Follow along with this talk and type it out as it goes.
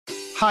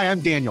Hi,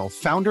 I'm Daniel,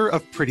 founder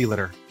of Pretty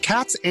Litter.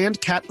 Cats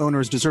and cat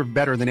owners deserve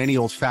better than any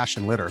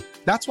old-fashioned litter.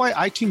 That's why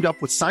I teamed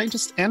up with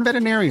scientists and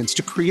veterinarians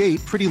to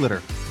create Pretty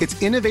Litter.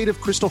 Its innovative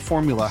crystal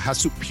formula has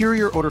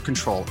superior odor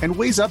control and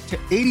weighs up to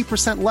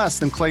 80% less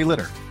than clay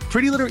litter.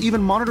 Pretty Litter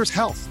even monitors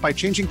health by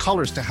changing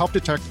colors to help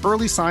detect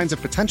early signs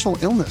of potential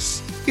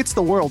illness. It's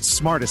the world's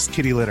smartest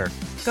kitty litter.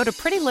 Go to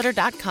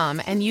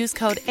prettylitter.com and use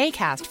code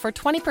ACAST for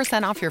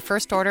 20% off your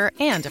first order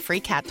and a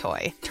free cat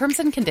toy. Terms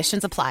and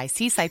conditions apply.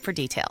 See site for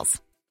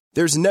details.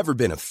 There's never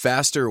been a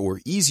faster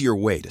or easier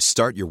way to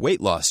start your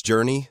weight loss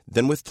journey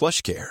than with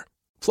PlushCare.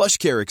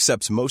 PlushCare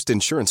accepts most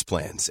insurance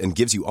plans and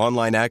gives you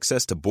online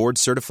access to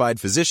board-certified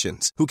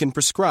physicians who can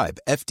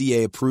prescribe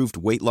FDA-approved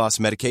weight loss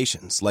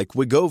medications like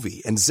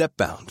Wegovy and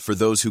Zepbound for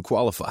those who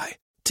qualify.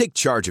 Take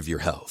charge of your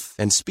health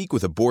and speak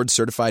with a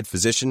board-certified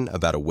physician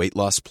about a weight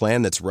loss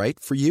plan that's right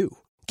for you.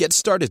 Get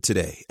started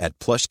today at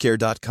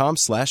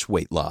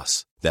plushcare.com/weight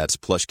loss. That's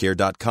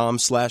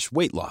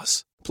plushcare.com/weight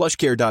loss.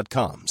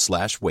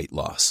 plushcare.com/weight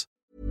loss.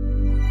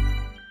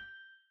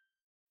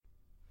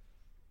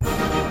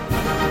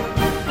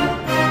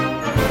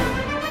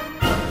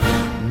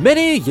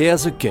 Many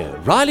years ago,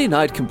 Riley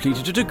Knight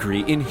completed a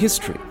degree in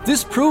history.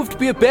 This proved to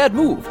be a bad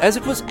move, as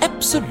it was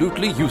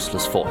absolutely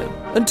useless for him.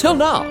 Until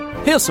now,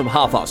 here's some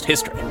half-assed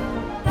history.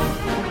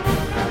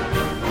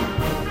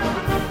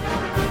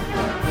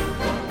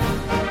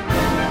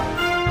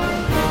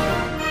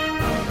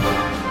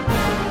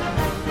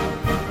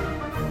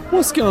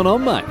 What's going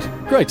on, mate?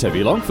 Great to have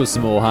you along for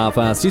some more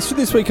half-assed history.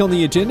 This week on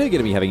the agenda, going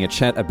to be having a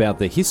chat about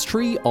the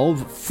history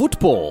of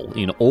football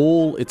in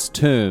all its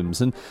terms.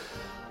 And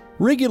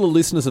regular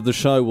listeners of the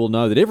show will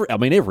know that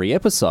every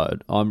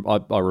episode,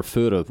 I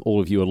refer to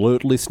all of you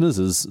alert listeners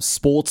as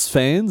sports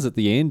fans at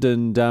the end.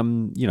 And,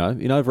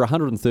 in over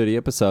 130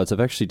 episodes,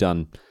 I've actually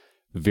done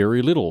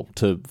very little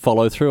to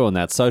follow through on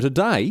that. So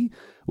today,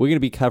 we're going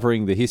to be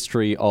covering the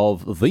history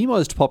of the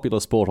most popular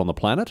sport on the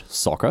planet,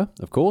 soccer,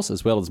 of course,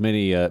 as well as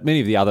many of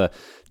the other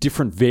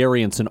different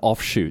variants and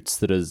offshoots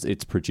that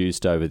it's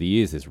produced over the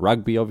years. There's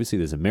rugby, obviously,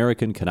 there's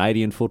American,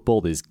 Canadian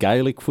football, there's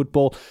Gaelic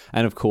football,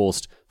 and of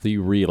course, the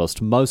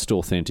realest, most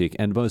authentic,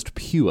 and most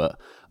pure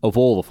of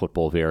all the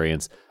football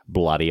variants,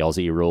 bloody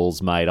Aussie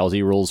rules, mate.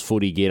 Aussie rules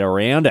footy, get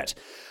around it.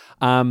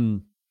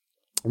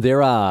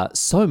 There are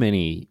so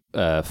many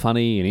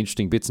funny and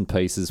interesting bits and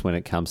pieces when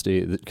it comes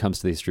to the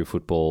history of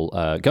football,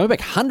 going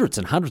back hundreds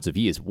and hundreds of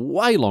years,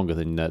 way longer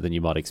than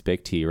you might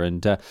expect here.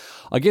 And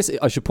I guess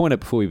I should point out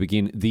before we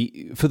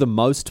begin, for the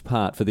most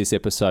part for this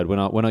episode,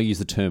 when I use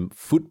the term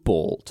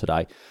football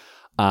today,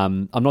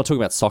 I'm not talking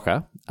about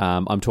soccer.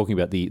 I'm talking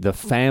about the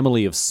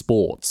family of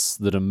sports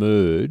that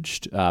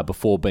emerged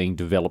before being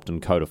developed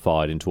and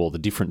codified into all the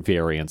different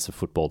variants of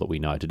football that we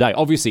know today.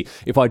 Obviously,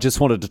 if I just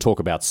wanted to talk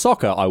about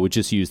soccer, I would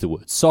just use the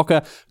word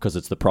soccer because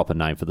it's the proper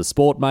name for the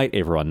sport, mate.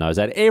 Everyone knows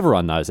that.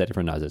 Everyone knows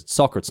it's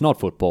soccer. It's not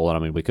football, and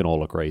I mean, we can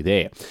all agree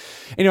there.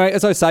 Anyway,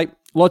 as I say,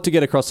 a lot to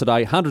get across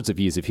today, hundreds of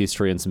years of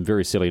history and some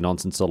very silly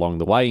nonsense along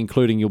the way,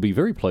 including, you'll be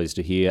very pleased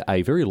to hear,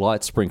 a very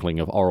light sprinkling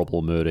of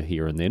horrible murder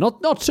here and there.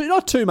 Not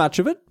too much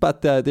of it,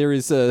 but there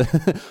is the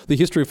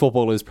history of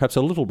football is perhaps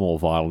a little more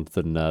violent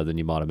than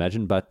you might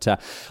imagine. But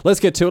let's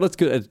get to it. Let's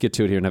get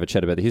to it here and have a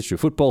chat about the history of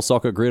football,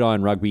 soccer,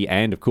 gridiron, rugby,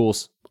 and of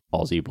course,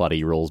 Aussie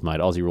bloody rules, mate.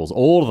 Aussie rules,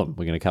 all of them.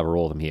 We're going to cover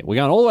all of them here. We're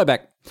going all the way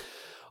back.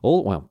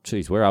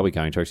 Where are we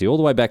going to actually? All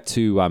the way back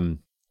to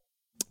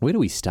where do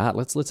we start?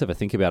 Let's have a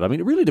think about it. I mean,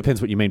 it really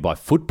depends what you mean by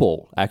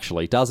football,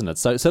 actually, doesn't it?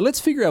 So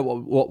let's figure out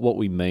what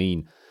we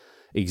mean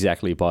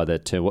exactly by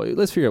that term.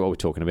 Let's figure out what we're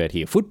talking about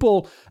here.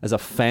 Football, as a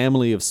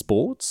family of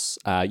sports,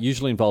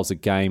 usually involves a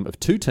game of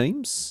two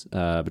teams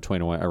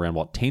between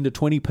around 10 to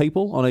 20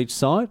 people on each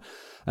side,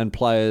 and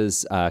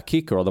players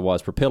kick or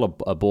otherwise propel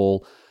a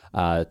ball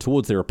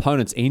towards their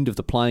opponent's end of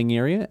the playing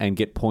area and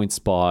get points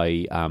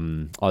by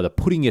either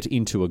putting it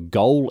into a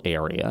goal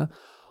area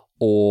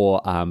or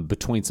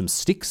between some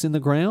sticks in the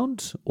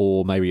ground,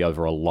 or maybe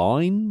over a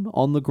line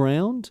on the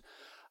ground.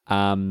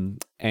 And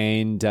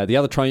the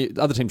other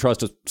team tries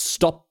to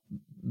stop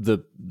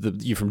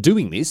you from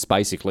doing this,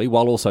 basically,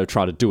 while also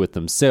trying to do it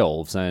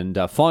themselves. And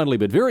finally,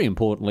 but very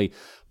importantly,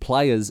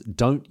 players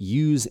don't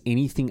use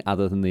anything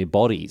other than their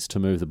bodies to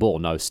move the ball.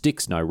 No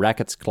sticks, no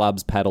rackets,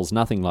 clubs, paddles,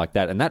 nothing like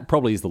that. And that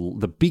probably is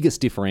the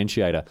biggest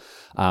differentiator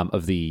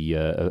of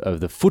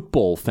the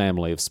football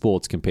family of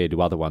sports compared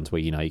to other ones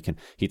where, you can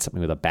hit something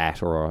with a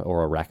bat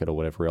or a racket or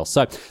whatever else.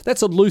 So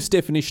that's a loose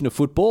definition of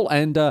football.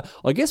 And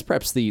I guess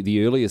perhaps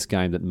the earliest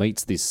game that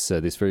meets this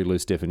very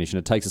loose definition,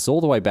 it takes us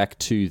all the way back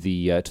to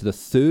the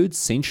 3rd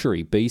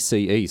century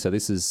BCE. So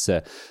this is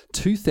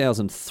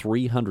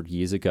 2,300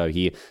 years ago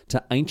here,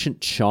 to ancient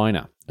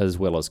China, as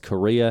well as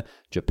Korea,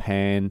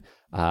 Japan,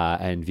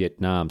 and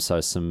Vietnam.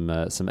 So some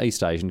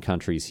East Asian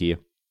countries here.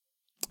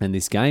 And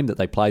this game that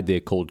they played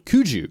there called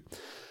Cuju.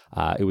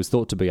 It was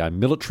thought to be a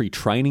military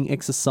training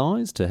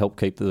exercise to help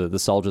keep the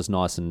soldiers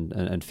nice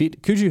and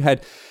fit. Cuju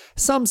had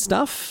some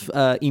stuff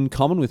in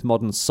common with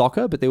modern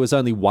soccer, but there was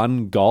only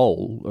one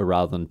goal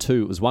rather than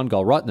two. It was one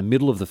goal right in the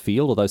middle of the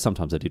field, although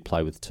sometimes they did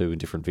play with two in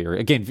different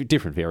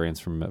variants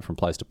from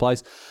place to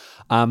place.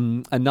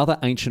 Another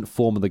ancient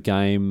form of the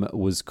game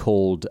was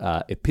called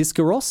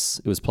Episkaros.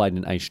 It was played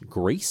in ancient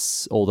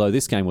Greece, although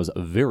this game was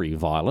very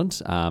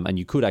violent, and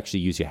you could actually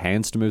use your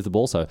hands to move the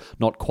ball, so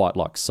not quite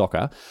like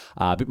soccer.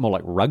 A bit more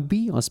like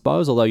rugby, I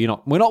suppose,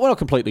 although we're not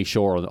completely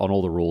sure on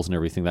all the rules and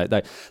everything.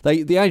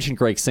 The ancient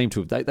Greeks seem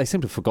to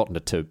have forgotten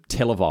to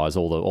televise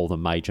all the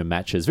major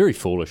matches. Very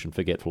foolish and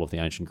forgetful of the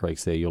ancient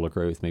Greeks there, you'll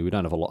agree with me. We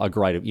don't have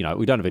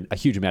we don't have a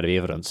huge amount of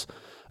evidence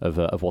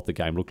of what the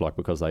game looked like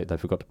because they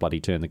forgot to bloody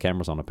turn the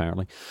cameras on,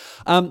 apparently.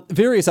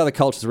 Various other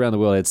cultures around the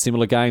world had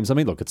similar games. I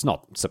mean, look, it's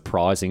not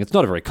surprising. It's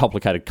not a very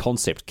complicated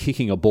concept,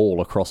 kicking a ball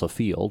across a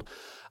field.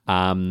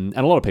 And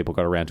a lot of people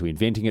got around to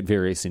inventing it.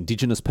 Various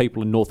indigenous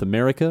people in North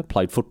America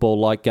played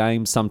football-like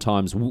games,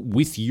 sometimes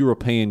with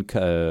European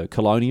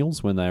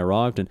colonials when they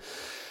arrived. And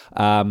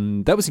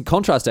that was in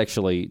contrast,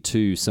 actually,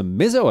 to some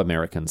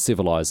Mesoamerican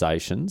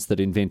civilizations that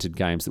invented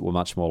games that were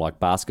much more like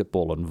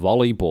basketball and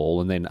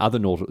volleyball, and then other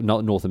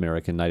North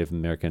American, Native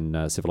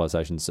American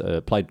civilizations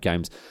played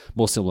games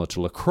more similar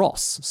to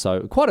lacrosse.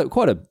 So quite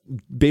a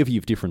bevy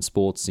of different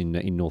sports in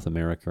North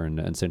America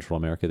and Central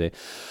America there.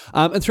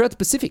 And throughout the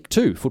Pacific,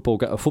 too,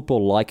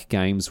 football-like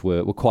games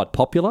were quite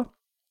popular.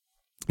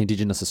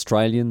 Indigenous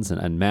Australians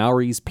and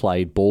Maoris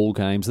played ball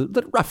games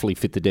that roughly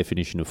fit the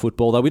definition of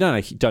football, though we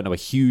don't know a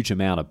huge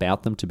amount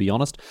about them, to be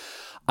honest.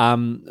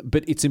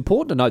 But it's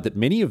important to note that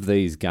many of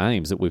these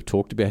games that we've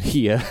talked about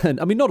here,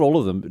 and I mean not all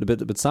of them,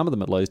 but some of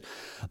them at least,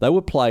 they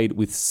were played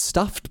with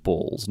stuffed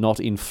balls, not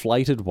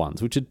inflated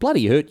ones, which would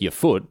bloody hurt your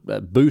foot,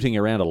 booting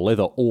around a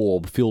leather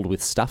orb filled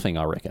with stuffing,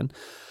 I reckon.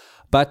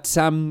 But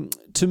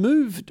to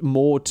move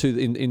more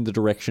in the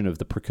direction of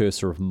the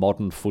precursor of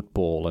modern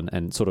football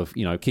and sort of,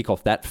 kick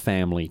off that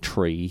family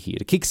tree here,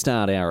 to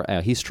kickstart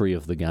our history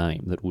of the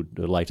game that would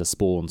later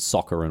spawn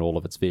soccer and all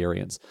of its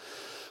variants,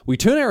 we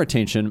turn our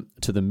attention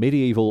to the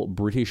medieval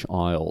British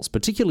Isles,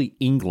 particularly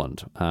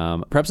England,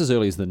 perhaps as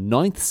early as the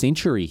 9th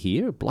century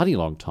here, a bloody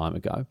long time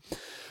ago.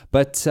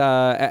 But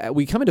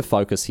we come into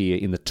focus here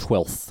in the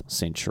 12th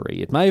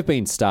century. It may have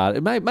been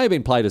it may have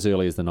been played as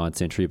early as the 9th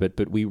century,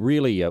 but we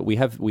really we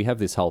have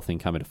this whole thing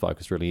come into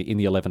focus really in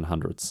the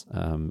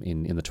 1100s,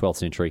 in the 12th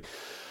century,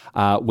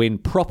 when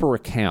proper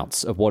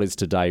accounts of what is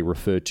today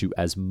referred to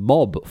as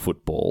mob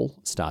football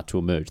start to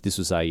emerge. This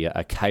was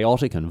a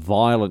chaotic and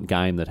violent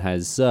game that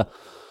has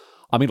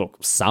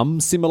some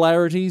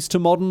similarities to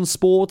modern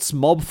sports.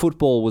 Mob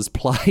football was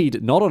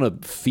played not on a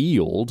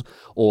field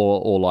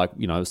or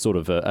sort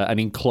of an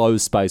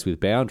enclosed space with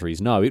boundaries.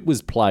 No, it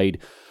was played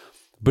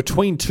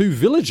between two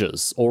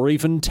villages or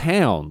even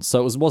towns.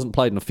 So it wasn't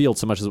played in a field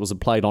so much as it was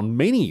played on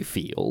many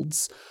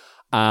fields.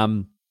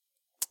 And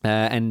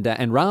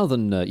rather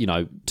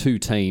than two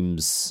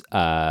teams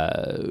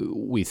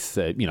with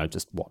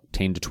just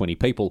 10 to 20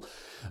 people,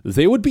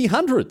 there would be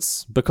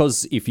hundreds,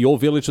 because if your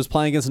village was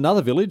playing against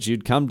another village,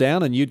 you'd come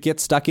down and you'd get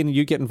stuck in and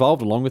you'd get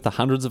involved along with the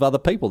hundreds of other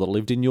people that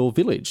lived in your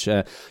village.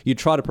 You'd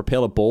try to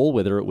propel a ball,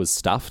 whether it was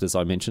stuffed, as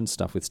I mentioned,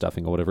 stuffed with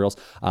stuffing or whatever else,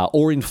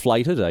 or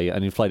inflated,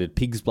 an inflated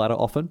pig's bladder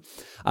often.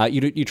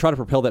 You try to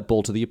propel that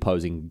ball to the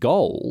opposing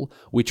goal,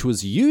 which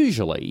was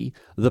usually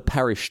the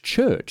parish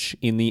church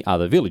in the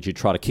other village. You'd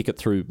try to kick it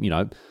through,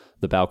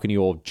 the balcony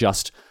or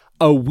just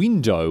a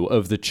window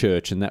of the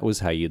church, and that was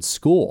how you'd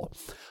score.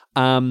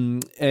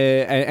 And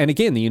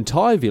again, the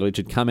entire village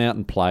had come out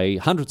and play,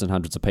 hundreds and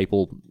hundreds of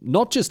people,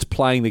 not just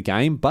playing the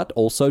game, but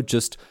also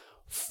just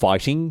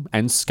fighting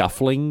and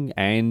scuffling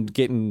and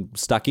getting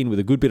stuck in with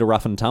a good bit of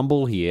rough and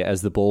tumble here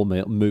as the ball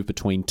moved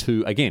between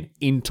two, again,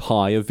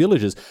 entire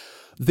villages.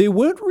 There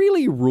weren't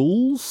really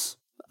rules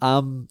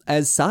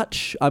as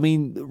such. I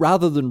mean,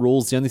 rather than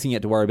rules, the only thing you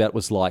had to worry about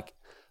was like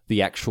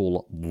the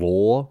actual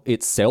law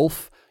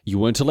itself. You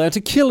weren't allowed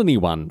to kill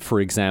anyone, for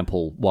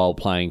example, while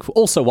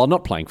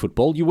not playing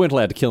football. You weren't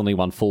allowed to kill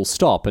anyone full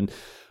stop. And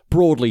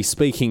broadly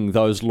speaking,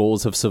 those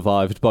laws have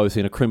survived both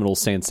in a criminal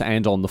sense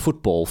and on the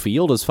football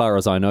field. As far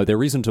as I know,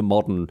 there isn't a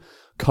modern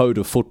code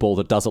of football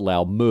that does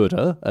allow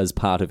murder as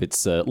part of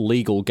its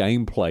legal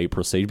gameplay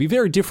procedure. It'd be a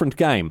very different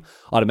game,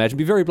 I'd imagine. It'd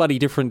be a very bloody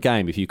different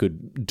game if you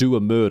could do a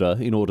murder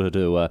in order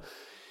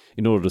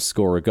to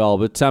score a goal.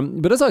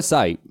 But as I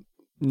say,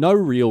 no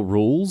real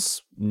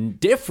rules,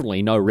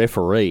 definitely no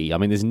referee. I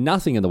mean, there's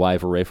nothing in the way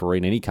of a referee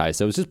in any case.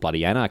 So it was just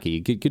bloody anarchy.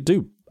 You could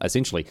do,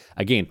 essentially,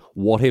 again,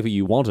 whatever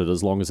you wanted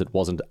as long as it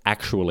wasn't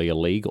actually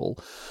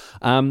illegal.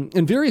 And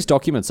various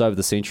documents over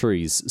the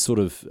centuries sort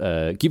of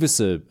give us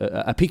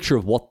a picture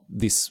of what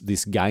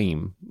this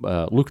game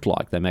looked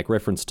like. They make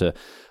reference to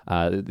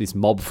this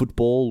mob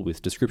football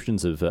with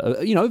descriptions of,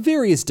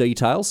 various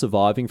details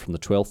surviving from the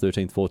 12th,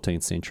 13th,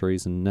 14th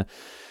centuries. And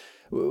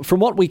from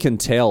what we can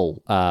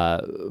tell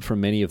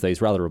from many of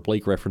these rather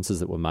oblique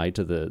references that were made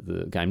to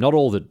the game, not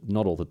all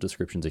the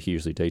descriptions are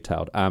hugely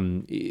detailed,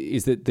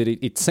 is that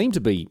it seemed to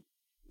be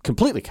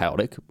completely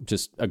chaotic,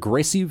 just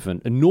aggressive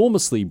and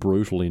enormously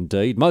brutal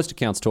indeed. Most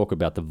accounts talk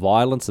about the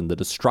violence and the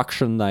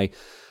destruction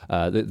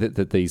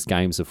that these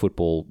games of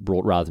football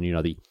brought, rather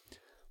than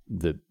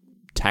the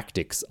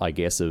tactics, I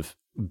guess, of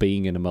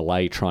being in a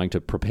melee trying to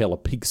propel a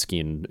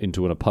pigskin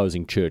into an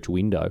opposing church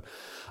window.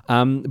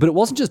 But it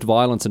wasn't just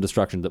violence and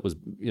destruction that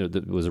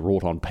was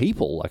wrought on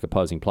people, like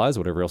opposing players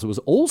or whatever else. It was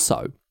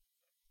also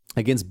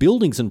against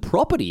buildings and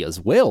property as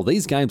well.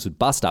 These games would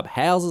bust up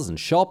houses and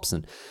shops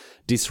and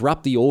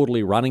disrupt the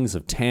orderly runnings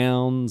of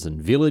towns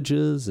and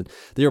villages. And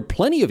there are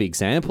plenty of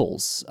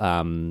examples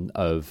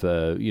of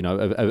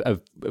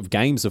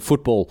games of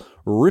football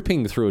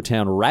ripping through a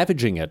town,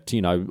 ravaging it,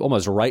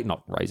 almost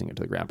not razing it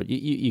to the ground, but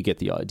you get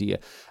the idea,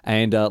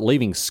 and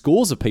leaving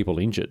scores of people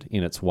injured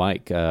in its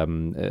wake.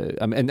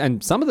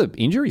 And some of the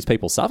injuries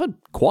people suffered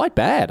quite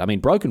bad. I mean,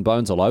 broken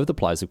bones all over the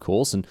place, of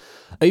course, and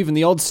even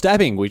the odd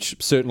stabbing, which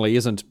certainly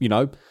isn't,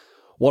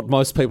 what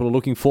most people are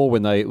looking for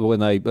when they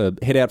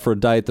head out for a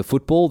day at the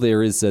football.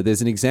 There's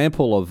an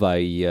example of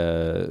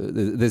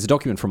there's a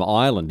document from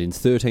Ireland in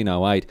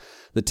 1308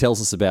 that tells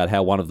us about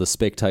how one of the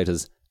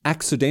spectators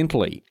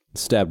accidentally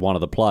stabbed one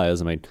of the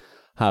players. I mean,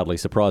 hardly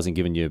surprising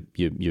given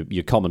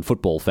your common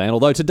football fan.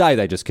 Although today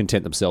they just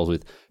content themselves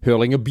with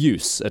hurling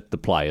abuse at the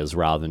players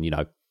rather than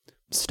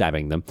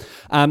stabbing them.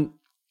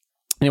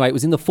 Anyway, it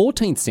was in the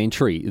 14th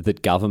century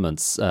that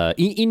governments,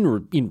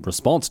 in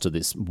response to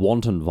this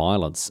wanton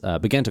violence,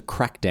 began to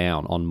crack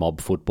down on mob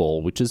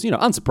football, which is,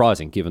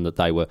 unsurprising given that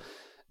they were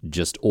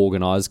just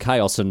organised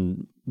chaos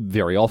and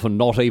very often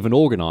not even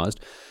organised.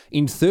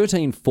 In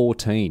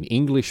 1314,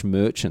 English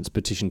merchants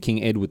petitioned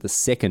King Edward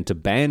II to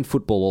ban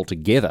football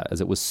altogether,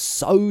 as it was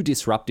so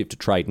disruptive to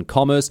trade and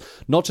commerce,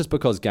 not just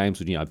because games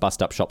would,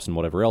 bust up shops and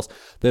whatever else,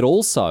 they'd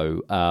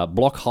also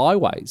block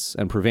highways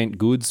and prevent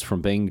goods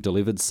from being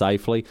delivered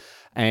safely.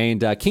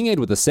 And King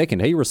Edward II,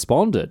 he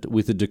responded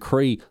with a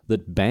decree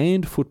that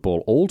banned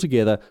football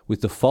altogether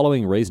with the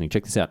following reasoning.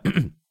 Check this out.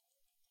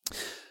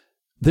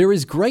 There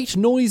is great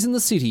noise in the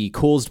city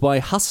caused by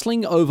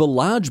hustling over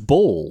large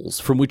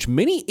balls, from which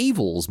many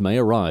evils may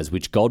arise,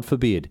 which God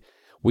forbid.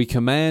 We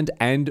command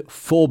and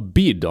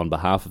forbid on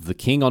behalf of the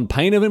king, on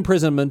pain of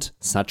imprisonment,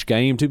 such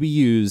game to be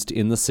used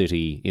in the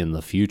city in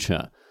the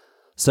future.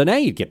 So now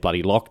you'd get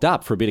bloody locked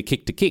up for a bit of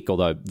kick to kick,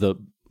 although the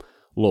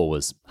law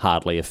was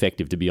hardly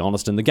effective, to be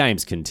honest, and the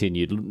games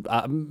continued.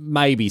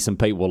 Maybe some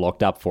people were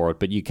locked up for it,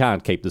 but you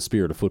can't keep the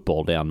spirit of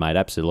football down, mate.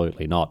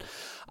 Absolutely not.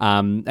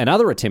 And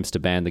other attempts to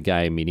ban the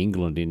game in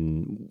England,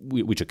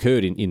 which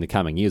occurred in the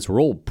coming years, were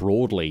all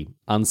broadly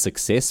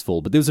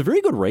unsuccessful. But there was a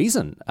very good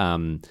reason,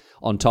 on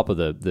top of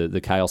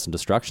the chaos and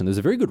destruction, there's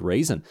a very good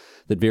reason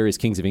that various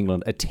kings of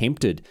England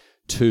attempted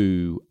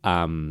to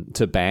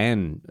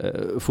ban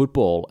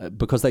football,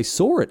 because they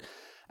saw it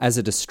as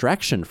a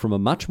distraction from a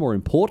much more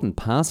important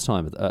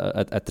pastime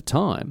at the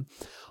time.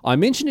 I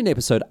mentioned in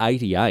episode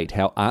 88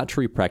 how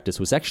archery practice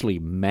was actually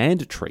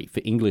mandatory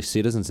for English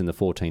citizens in the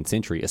 14th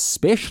century,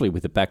 especially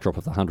with the backdrop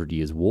of the 100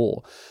 Years'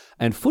 War.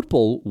 And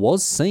football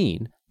was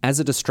seen as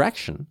a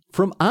distraction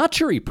from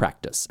archery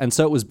practice. And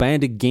so it was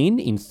banned again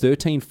in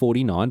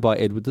 1349 by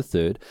Edward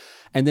III,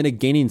 and then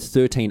again in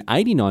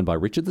 1389 by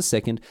Richard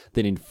II,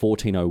 then in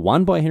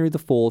 1401 by Henry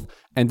IV,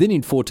 and then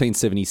in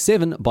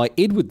 1477 by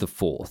Edward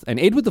IV. And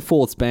Edward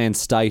IV's ban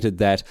stated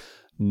that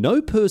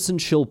no person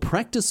shall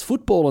practice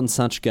football in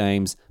such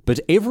games, but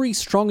every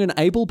strong and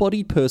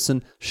able-bodied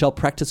person shall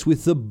practice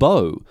with the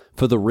bow,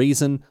 for the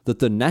reason that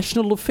the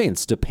national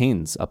defence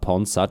depends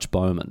upon such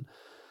bowmen.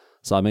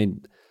 So, I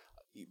mean,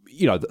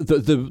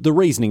 the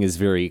reasoning is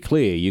very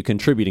clear. You're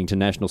contributing to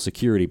national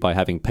security by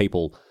having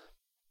people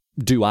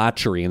do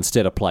archery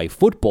instead of play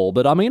football.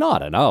 But I mean, I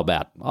don't know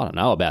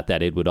about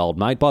that, Edward, old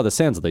mate. By the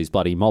sounds of these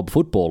bloody mob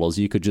footballers,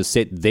 you could just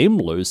set them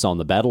loose on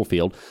the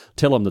battlefield,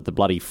 tell them that the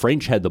bloody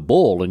French had the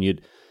ball, and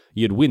you'd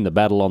win the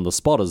battle on the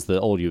spot as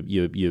all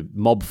your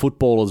mob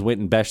footballers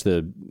went and bashed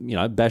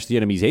the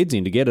enemy's heads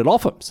in to get it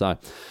off them. So,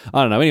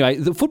 I don't know. Anyway,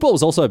 the football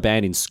was also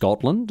banned in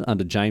Scotland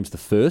under James I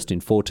in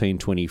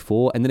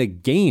 1424, and then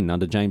again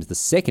under James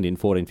II in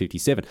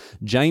 1457.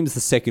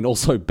 James II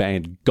also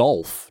banned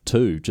golf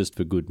too, just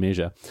for good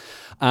measure.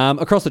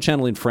 Across the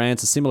channel in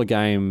France, a similar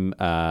game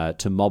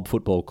to mob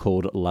football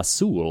called La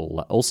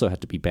Soule also had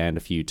to be banned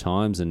a few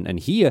times, and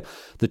here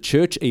the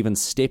church even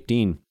stepped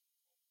in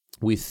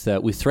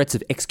with threats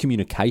of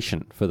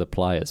excommunication for the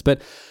players.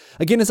 But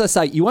again, as I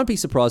say, you won't be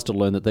surprised to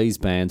learn that these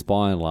bans,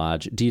 by and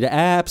large, did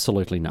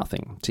absolutely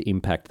nothing to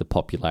impact the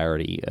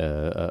popularity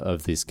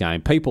of this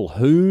game. People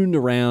hooned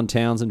around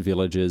towns and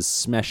villages,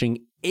 smashing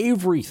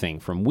everything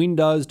from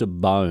windows to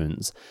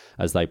bones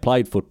as they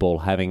played football,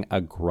 having a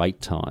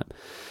great time.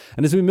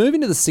 And as we move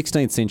into the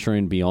 16th century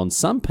and beyond,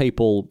 some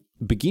people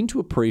begin to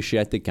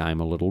appreciate the game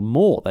a little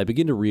more. They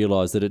begin to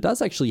realise that it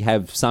does actually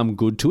have some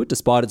good to it,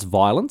 despite its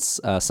violence.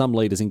 Some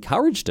leaders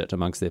encouraged it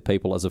amongst their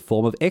people as a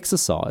form of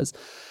exercise,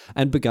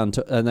 and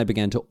they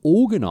began to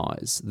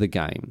organise the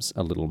games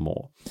a little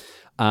more.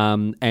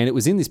 And it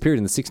was in this period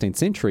in the 16th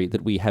century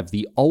that we have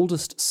the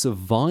oldest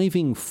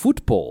surviving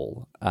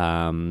football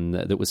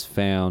that was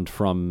found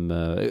from,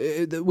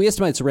 we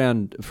estimate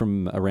it's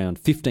from around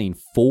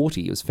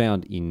 1540. It was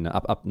found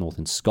up north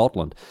in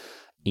Scotland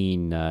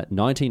in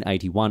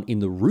 1981 in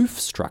the roof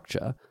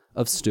structure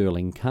of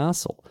Stirling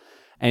Castle.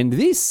 And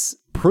this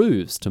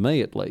proves, to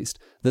me at least,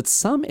 that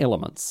some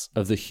elements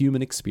of the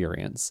human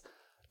experience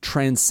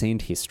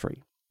transcend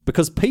history,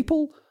 because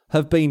people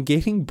have been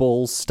getting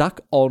balls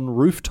stuck on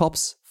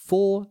rooftops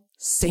for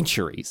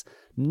centuries.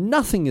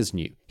 Nothing is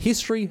new.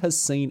 History has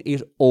seen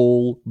it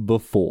all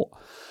before.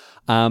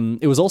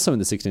 It was also in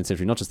the 16th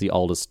century, not just the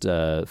oldest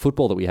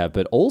football that we have,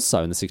 but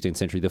also in the 16th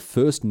century, the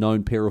first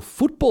known pair of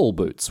football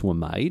boots were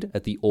made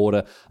at the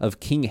order of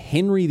King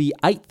Henry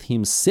VIII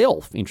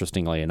himself,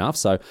 interestingly enough.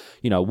 So,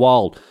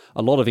 while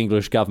a lot of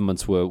English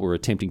governments were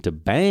attempting to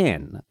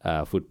ban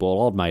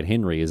football, old mate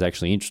Henry is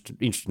actually interested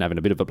in having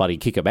a bit of a bloody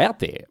kick about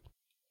there.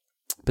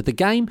 But the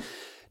game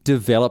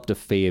developed a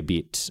fair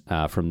bit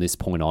from this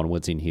point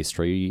onwards in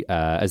history.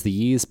 As the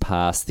years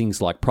passed,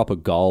 things like proper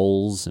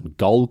goals and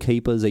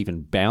goalkeepers,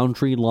 even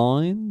boundary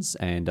lines,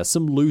 and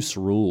some loose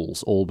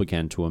rules all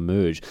began to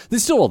emerge.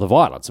 There's still all the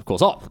violence, of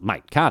course. Oh,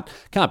 mate, can't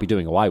be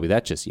doing away with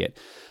that just yet.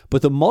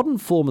 But the modern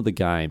form of the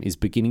game is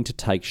beginning to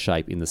take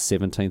shape in the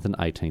 17th and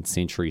 18th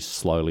centuries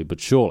slowly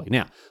but surely.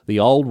 Now, the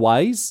old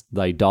ways,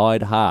 they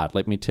died hard.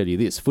 Let me tell you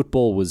this.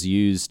 Football was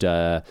used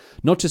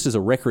not just as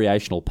a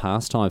recreational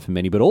pastime for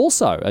many, but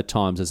also at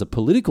times as a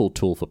political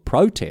tool for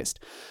protest.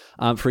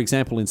 For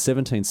example, in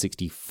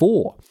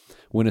 1764,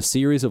 when a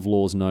series of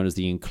laws known as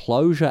the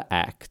Enclosure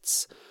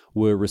Acts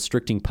were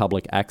restricting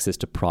public access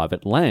to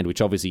private land,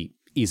 which obviously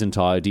isn't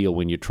ideal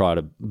when you try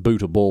to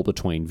boot a ball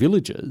between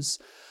villages.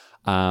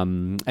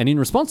 And in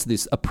response to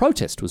this, a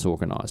protest was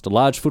organised. A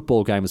large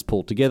football game was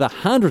pulled together.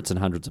 Hundreds and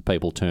hundreds of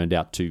people turned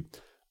out to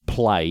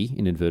play,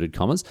 in inverted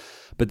commas.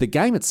 But the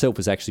game itself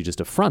was actually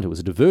just a front. It was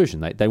a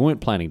diversion. They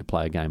weren't planning to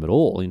play a game at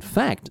all. In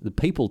fact, the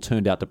people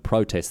turned out to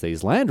protest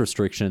these land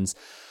restrictions.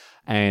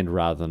 And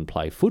rather than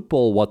play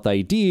football, what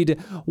they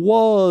did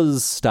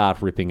was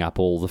start ripping up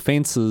all the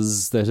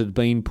fences that had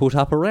been put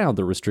up around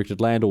the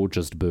restricted land, or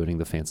just burning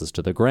the fences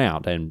to the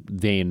ground. And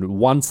then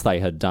once they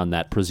had done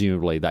that,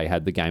 presumably they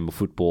had the game of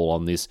football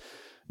on this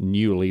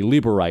newly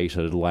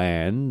liberated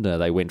land.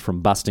 They went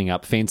from busting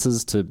up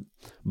fences to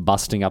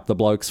busting up the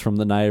blokes from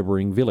the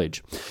neighbouring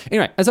village.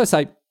 Anyway, as I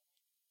say,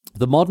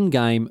 the modern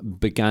game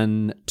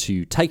began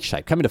to take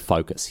shape, come into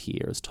focus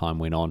here as time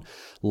went on,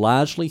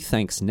 largely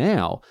thanks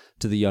now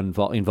to the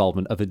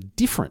involvement of a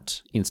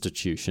different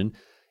institution,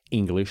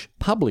 English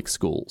public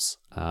schools,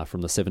 from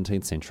the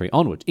 17th century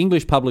onward.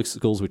 English public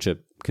schools, which are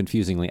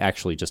confusingly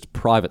actually just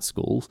private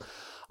schools,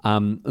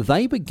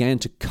 they began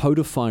to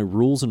codify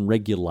rules and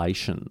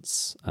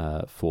regulations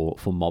for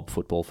mob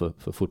football, for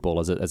football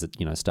as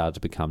it started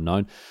to become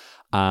known.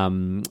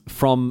 From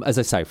in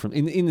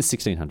the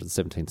 1600s,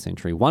 17th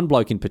century, one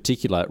bloke in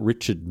particular,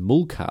 Richard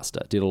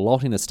Mulcaster, did a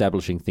lot in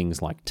establishing things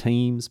like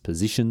teams,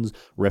 positions,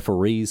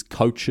 referees,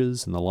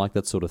 coaches, and the like,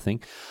 that sort of thing.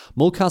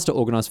 Mulcaster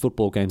organised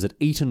football games at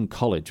Eton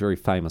College, very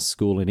famous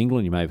school in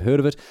England. You may have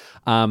heard of it.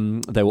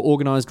 They were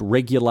organised,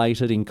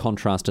 regulated, in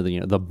contrast to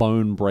the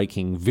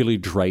bone-breaking,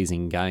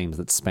 village-raising games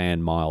that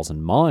span miles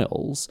and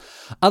miles.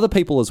 Other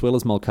people, as well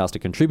as Mulcaster,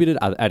 contributed,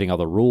 adding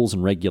other rules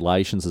and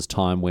regulations as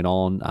time went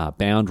on,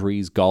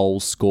 boundaries,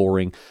 goals,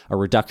 scoring, a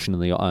reduction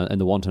in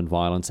the wanton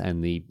violence,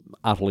 and the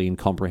utterly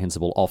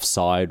incomprehensible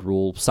offside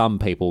rule. Some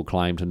people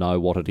claim to know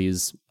what it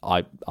is.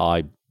 I've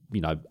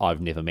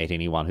never met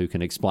anyone who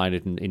can explain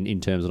it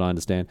in terms that I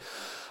understand.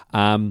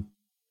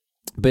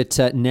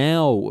 But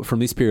now, from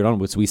this period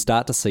onwards, we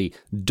start to see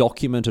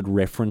documented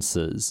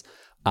references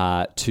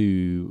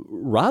to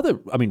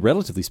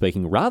relatively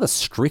speaking, rather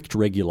strict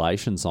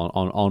regulations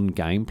on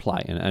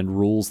gameplay and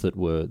rules that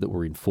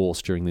were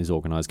enforced during these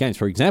organised games.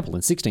 For example, in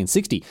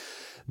 1660.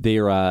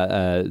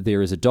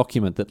 There is a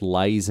document that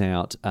lays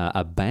out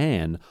a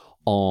ban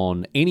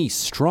on any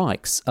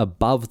strikes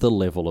above the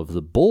level of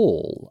the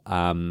ball.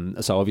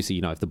 So obviously,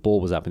 if the ball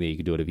was up in the air, you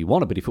could do whatever you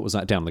wanted, but if it was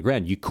down on the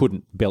ground, you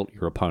couldn't belt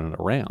your opponent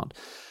around.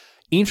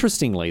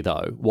 Interestingly,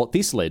 though, what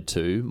this led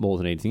to, more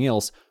than anything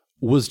else,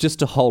 was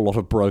just a whole lot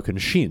of broken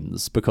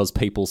shins, because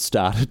people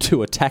started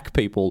to attack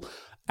people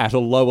at a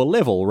lower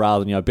level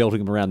rather than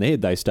belting them around the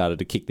head. They started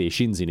to kick their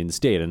shins in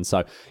instead, and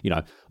so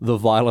the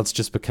violence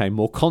just became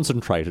more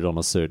concentrated on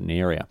a certain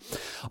area.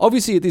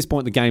 Obviously, at this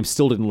point, the game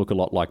still didn't look a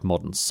lot like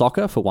modern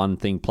soccer. For one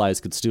thing, players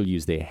could still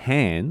use their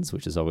hands,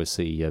 which is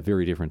obviously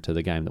very different to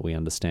the game that we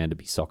understand to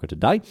be soccer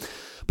today.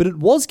 But it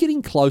was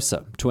getting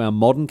closer to our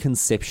modern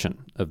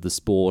conception of the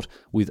sport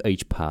with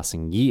each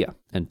passing year,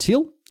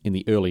 until in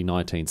the early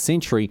 19th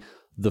century,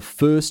 the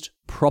first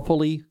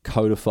properly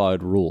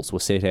codified rules were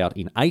set out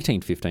in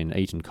 1815 at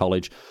Eton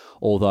College,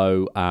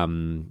 although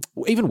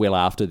even well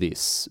after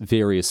this,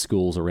 various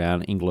schools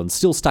around England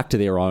still stuck to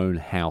their own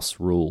house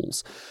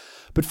rules.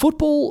 But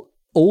football,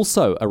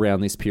 also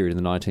around this period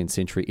in the 19th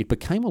century, it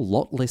became a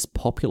lot less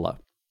popular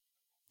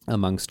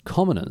amongst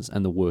commoners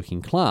and the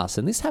working class,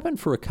 and this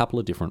happened for a couple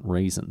of different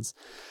reasons.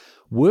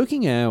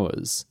 Working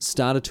hours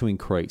started to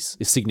increase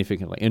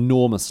significantly,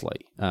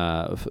 enormously,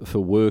 for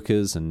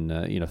workers and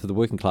for the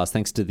working class,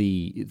 thanks to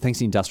the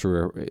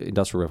Industrial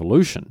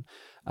Revolution.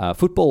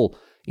 Football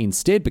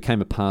instead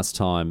became a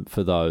pastime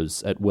for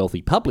those at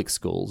wealthy public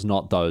schools,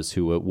 not those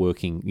who were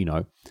working,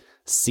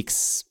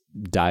 6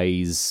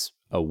 days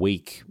a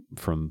week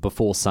from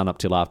before sun up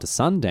till after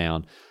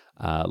sundown,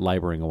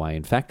 labouring away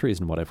in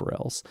factories and whatever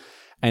else.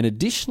 And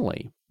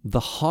additionally, the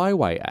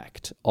Highway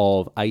Act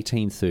of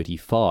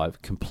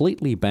 1835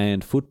 completely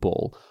banned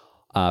football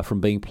from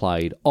being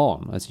played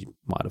on, as you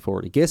might have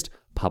already guessed,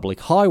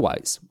 public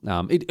highways.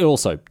 It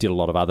also did a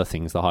lot of other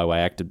things. The Highway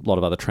Act did a lot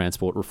of other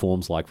transport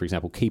reforms, like, for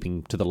example,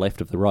 keeping to the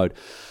left of the road.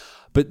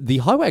 But the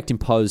Highway Act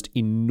imposed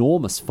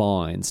enormous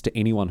fines to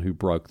anyone who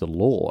broke the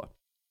law.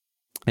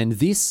 And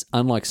this,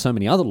 unlike so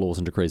many other laws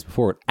and decrees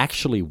before it,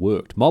 actually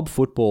worked. Mob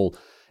football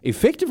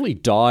effectively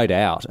died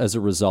out as a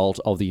result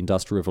of the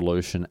Industrial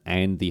Revolution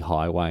and the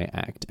Highway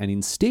Act. And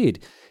instead,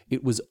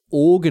 it was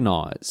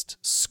organised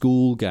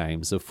school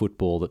games of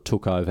football that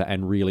took over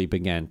and really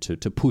began to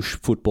push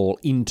football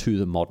into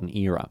the modern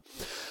era.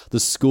 The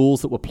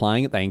schools that were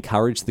playing it, they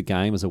encouraged the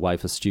game as a way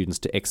for students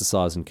to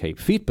exercise and keep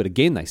fit, but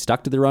again, they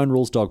stuck to their own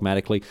rules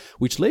dogmatically,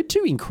 which led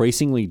to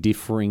increasingly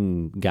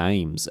differing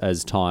games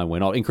as time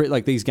went on.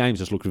 Like, these games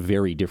just looked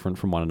very different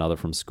from one another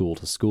from school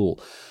to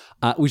school.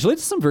 Which led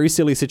to some very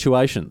silly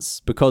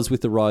situations, because with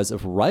the rise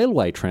of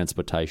railway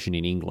transportation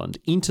in England,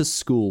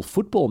 inter-school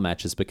football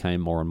matches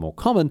became more and more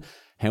common.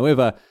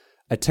 However,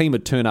 a team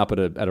would turn up at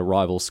a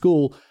rival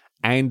school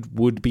and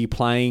would be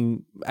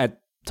playing,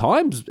 at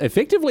times,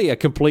 effectively a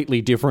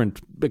completely different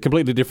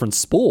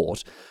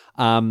sport.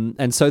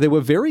 And so there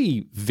were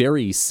very,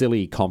 very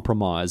silly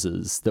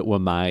compromises that were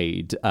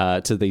made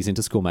to these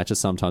inter-school matches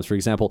sometimes. For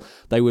example,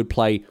 they would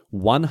play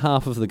one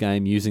half of the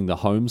game using the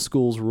home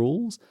school's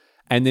rules,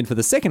 and then for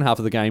the second half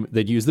of the game,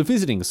 they'd use the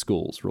visiting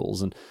school's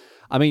rules. And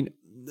I mean,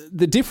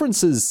 the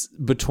differences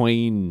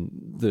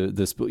between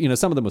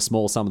some of them were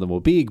small, some of them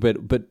were big, but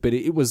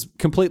it was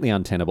completely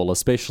untenable,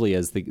 especially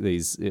as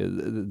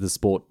the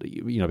sport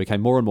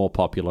became more and more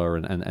popular,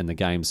 and the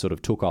game sort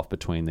of took off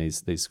between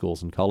these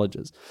schools and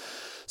colleges.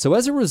 So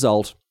as a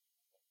result,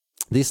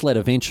 this led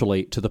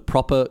eventually to the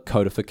proper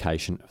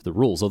codification of the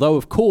rules. Although,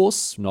 of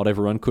course, not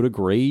everyone could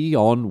agree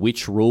on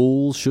which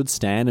rules should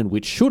stand and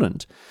which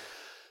shouldn't.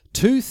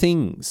 Two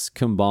things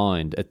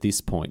combined at this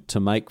point to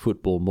make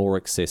football more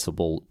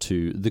accessible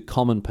to the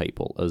common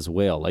people as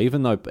well.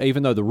 Even though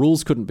the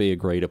rules couldn't be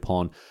agreed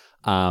upon,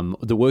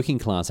 the working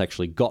class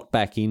actually got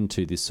back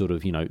into this sort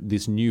of,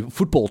 this new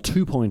football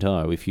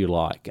 2.0, if you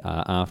like,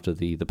 after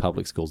the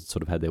public schools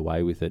sort of had their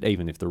way with it,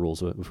 even if the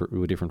rules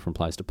were different from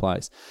place to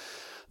place.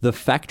 The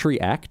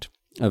Factory Act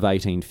of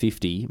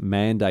 1850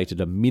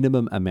 mandated a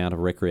minimum amount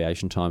of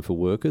recreation time for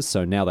workers,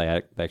 so now they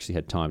actually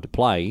had time to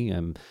play.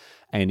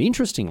 And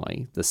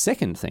interestingly, the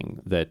second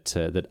thing that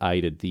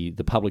aided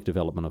the public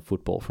development of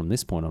football from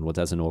this point onwards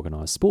as an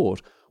organised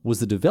sport was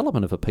the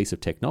development of a piece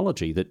of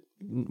technology that,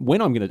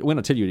 when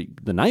I tell you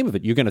the name of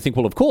it, you're going to think,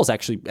 well, of course,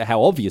 actually,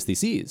 how obvious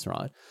this is,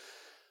 right?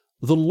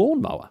 The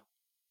lawnmower.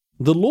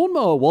 The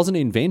lawnmower wasn't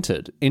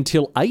invented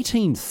until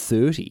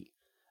 1830.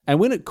 And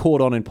when it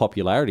caught on in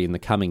popularity in the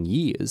coming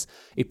years,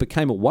 it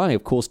became a way,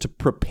 of course, to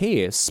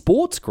prepare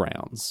sports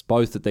grounds,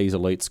 both at these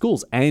elite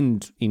schools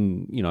and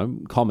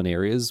in, common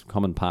areas,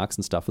 common parks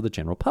and stuff for the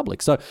general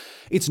public. So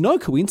it's no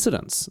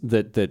coincidence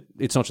that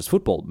it's not just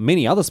football.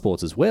 Many other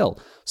sports as well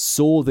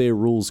saw their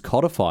rules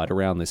codified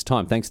around this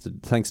time, thanks to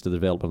the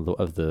development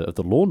of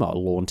the lawnmower,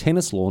 lawn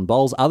tennis, lawn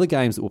bowls, other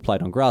games that were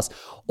played on grass,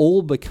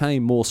 all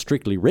became more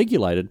strictly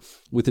regulated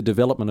with the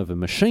development of a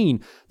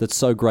machine that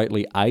so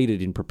greatly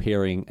aided in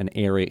preparing an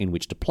area in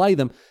which to play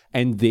them,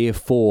 and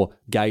therefore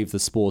gave the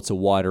sports a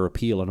wider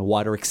appeal and a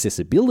wider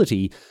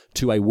accessibility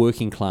to a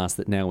working class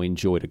that now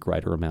enjoyed a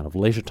greater amount of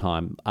leisure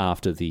time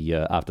after the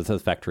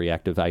Factory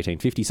Act of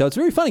 1850. So it's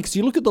very funny, because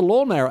you look at the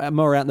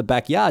lawnmower out in the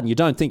backyard and you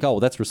don't think, oh,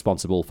 that's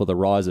responsible for the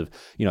rise of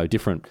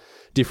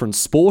different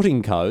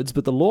sporting codes,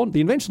 but the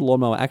invention of the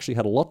lawnmower actually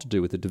had a lot to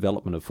do with the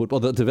development of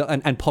football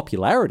and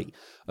popularity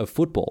of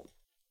football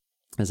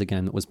as a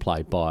game that was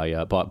played by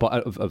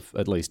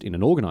at least in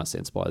an organised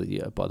sense by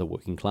the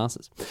working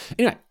classes.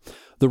 Anyway,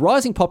 the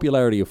rising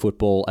popularity of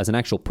football as an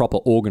actual proper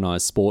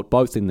organised sport,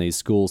 both in these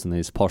schools and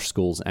these posh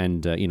schools,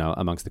 and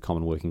amongst the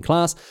common working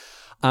class,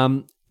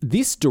 the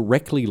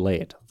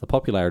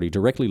popularity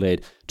directly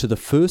led to the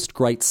first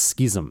great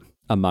schism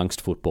amongst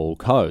football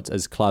codes,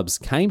 as clubs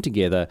came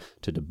together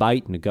to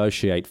debate,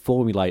 negotiate,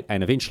 formulate,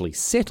 and eventually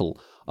settle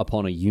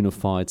upon a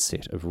unified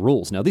set of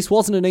rules. Now, this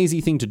wasn't an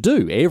easy thing to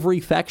do. Every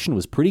faction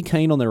was pretty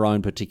keen on their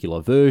own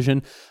particular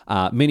version,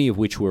 many of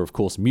which were, of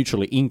course,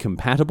 mutually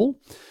incompatible.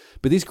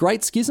 But this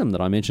great schism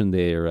that I mentioned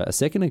there a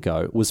second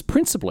ago was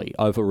principally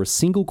over a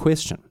single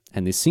question.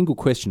 And this single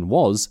question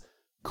was,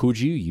 could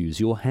you use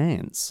your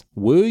hands?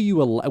 Were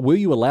you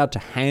allowed to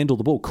handle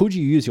the ball? Could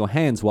you use your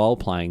hands while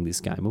playing this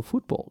game of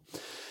football?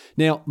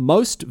 Now,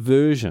 most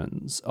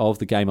versions of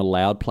the game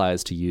allowed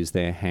players to use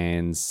their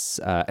hands,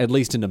 at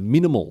least in a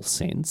minimal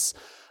sense.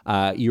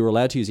 You were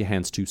allowed to use your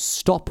hands to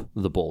stop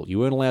the ball. You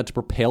weren't allowed to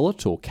propel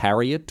it or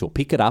carry it or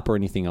pick it up or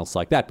anything else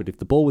like that. But if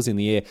the ball was in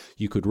the air,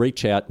 you could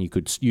reach out and you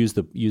could use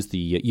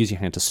your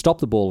hand to stop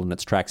the ball in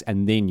its tracks,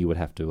 and then you would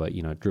have to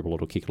dribble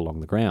it or kick it along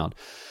the ground.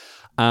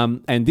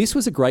 And this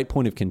was a great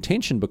point of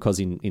contention because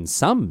in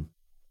some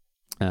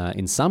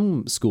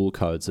school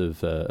codes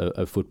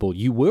of football,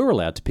 you were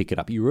allowed to pick it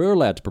up. You were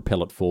allowed to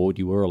propel it forward.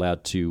 You were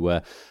allowed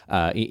to,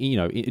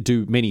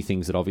 do many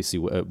things that obviously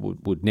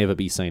would never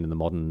be seen in the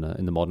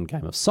modern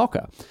game of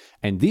soccer.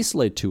 And this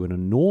led to an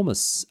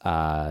enormous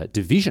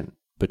division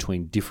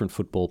between different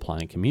football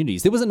playing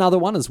communities. There was another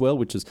one as well,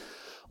 which is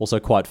also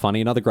quite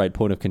funny. Another great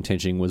point of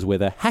contention was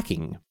whether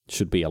hacking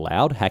should be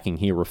allowed. Hacking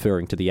here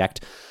referring to the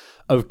act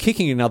of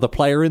kicking another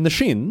player in the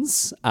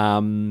shins. Now,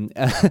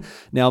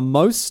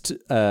 most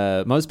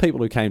people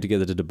who came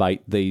together to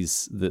debate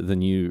the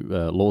new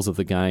laws of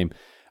the game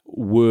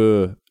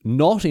were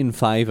not in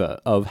favour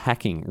of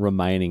hacking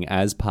remaining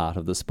as part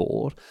of the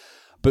sport.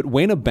 But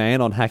when a ban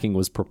on hacking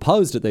was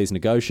proposed at these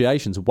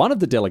negotiations, one of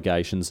the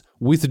delegations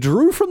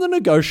withdrew from the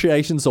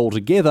negotiations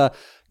altogether,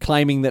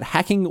 claiming that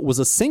hacking was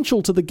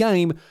essential to the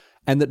game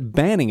and that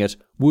banning it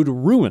would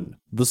ruin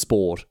the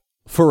sport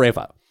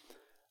forever.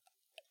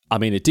 I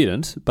mean, it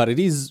didn't, but it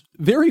is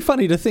very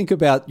funny to think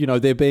about,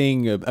 there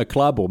being a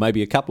club or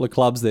maybe a couple of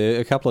clubs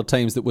there, a couple of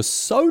teams that were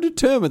so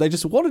determined, they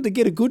just wanted to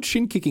get a good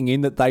shin kicking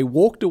in that they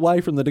walked away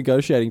from the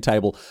negotiating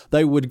table.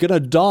 They were going to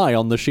die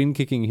on the shin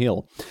kicking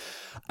hill.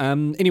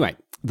 Anyway,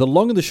 the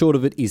long and the short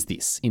of it is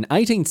this. In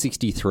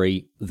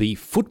 1863, the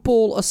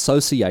Football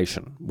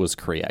Association was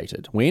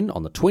created when,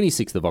 on the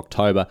 26th of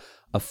October,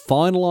 a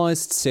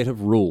finalised set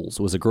of rules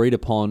was agreed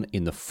upon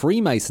in the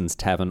Freemasons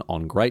Tavern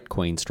on Great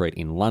Queen Street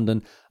in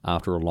London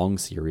after a long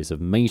series of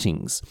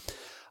meetings.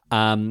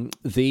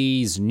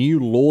 These new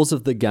laws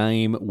of the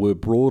game were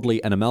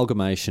broadly an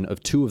amalgamation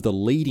of two of the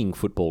leading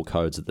football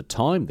codes at the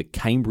time, the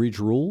Cambridge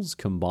rules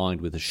combined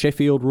with the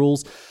Sheffield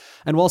rules.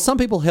 And while some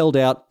people held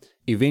out,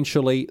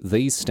 eventually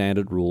these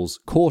standard rules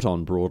caught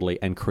on broadly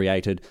and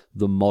created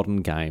the modern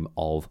game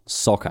of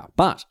soccer.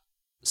 But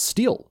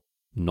still,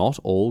 not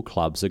all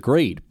clubs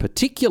agreed,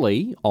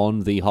 particularly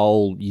on the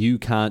whole you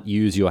can't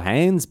use your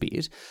hands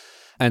bit.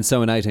 And so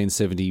in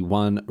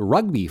 1871,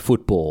 rugby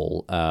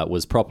football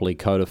was properly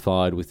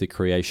codified with the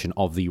creation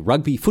of the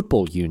Rugby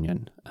Football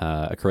Union,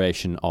 a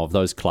creation of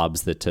those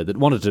clubs that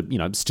wanted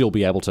to, still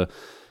be able to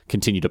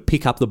continue to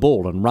pick up the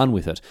ball and run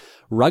with it.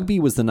 Rugby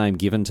was the name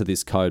given to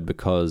this code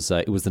because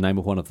it was the name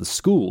of one of the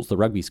schools, the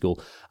rugby school,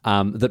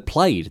 that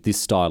played this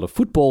style of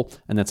football,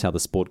 and that's how the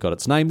sport got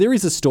its name. There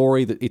is a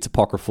story that it's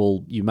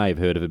apocryphal. You may have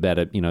heard of it, about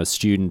a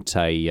student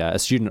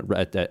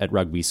at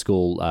rugby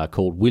school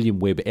called William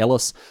Webb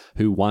Ellis,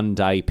 who one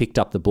day picked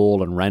up the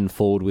ball and ran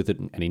forward with it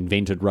and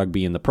invented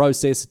rugby in the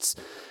process. It's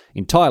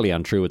entirely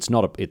untrue. It's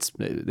not.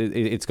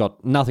 It's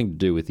got nothing to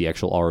do with the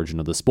actual origin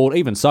of the sport.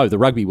 Even so, the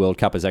Rugby World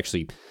Cup is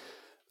actually.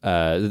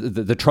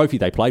 The trophy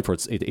they played for,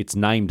 it's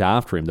named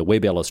after him, the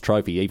Webb Ellis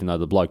Trophy, even though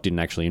the bloke didn't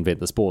actually invent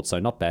the sport. So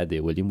not bad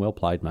there, William. Well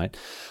played, mate.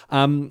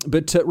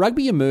 But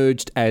rugby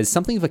emerged as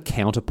something of a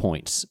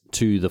counterpoint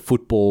to the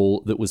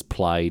football that was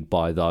played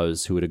by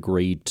those who had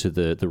agreed to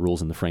the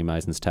rules in the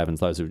Freemasons Taverns,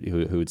 those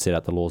who had set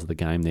out the laws of the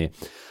game there.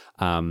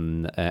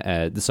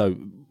 So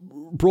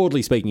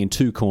broadly speaking, in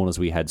two corners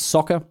we had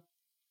soccer,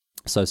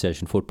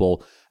 association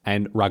football,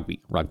 and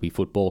rugby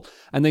football.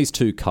 And these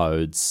two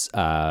codes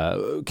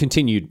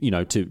continued,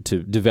 to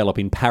develop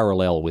in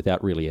parallel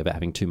without really ever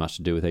having too much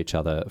to do with each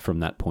other from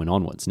that point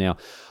onwards. Now,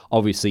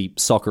 obviously,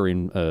 soccer,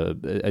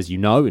 as you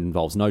know,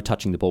 involves no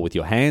touching the ball with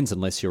your hands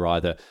unless you're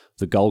either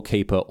the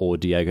goalkeeper or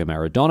Diego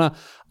Maradona,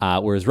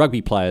 whereas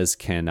rugby players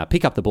can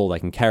pick up the ball, they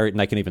can carry it, and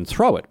they can even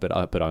throw it, but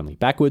only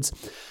backwards.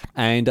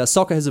 And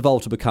soccer has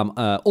evolved to become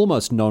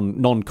almost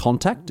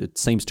non-contact. It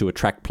seems to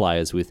attract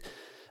players with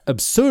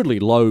absurdly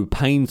low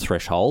pain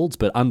thresholds,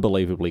 but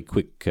unbelievably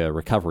quick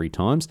recovery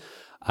times,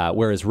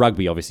 whereas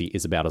rugby obviously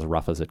is about as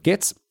rough as it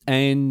gets.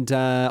 And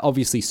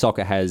obviously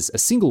soccer has a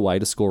single way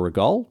to score a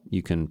goal.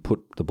 You can put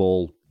the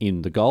ball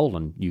in the goal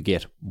and you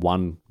get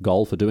one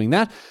goal for doing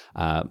that,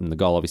 and the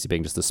goal obviously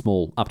being just a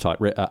small upright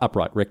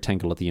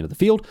rectangle at the end of the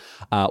field.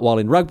 While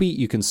in rugby,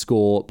 you can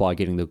score by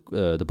getting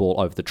the ball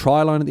over the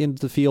try line at the end of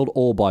the field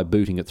or by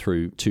booting it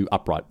through two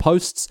upright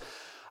posts.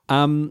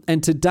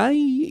 And today,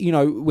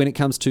 when it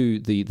comes to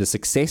the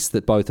success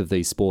that both of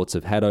these sports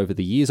have had over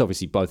the years,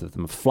 obviously both of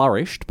them have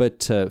flourished,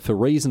 but for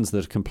reasons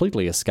that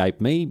completely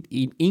escape me,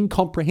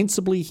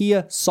 incomprehensibly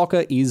here,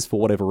 soccer is, for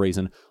whatever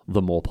reason,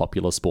 the more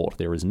popular sport.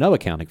 There is no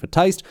accounting for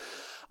taste.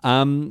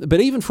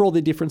 But even for all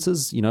their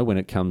differences, when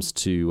it comes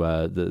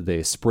to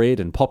their spread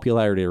and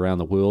popularity around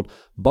the world,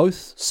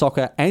 both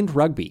soccer and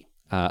rugby,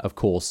 of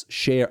course,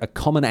 share a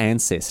common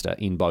ancestor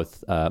in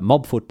both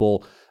mob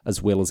football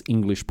as well as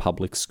English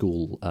public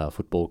school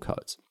football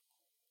codes.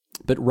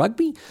 But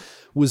rugby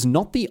was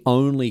not the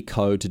only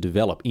code to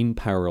develop in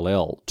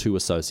parallel to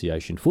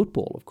association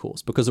football, of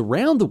course, because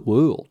around the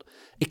world,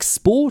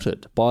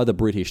 exported by the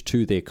British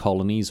to their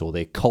colonies or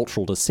their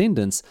cultural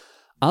descendants,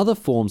 other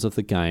forms of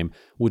the game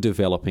were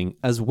developing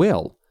as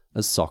well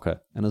as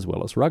soccer and as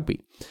well as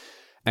rugby.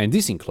 And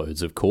this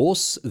includes, of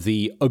course,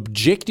 the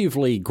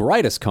objectively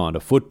greatest kind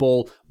of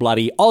football,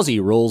 bloody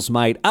Aussie rules,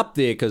 mate. Up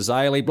there,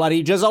 Kazali,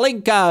 bloody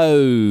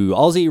Jezelenko.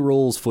 Aussie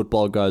rules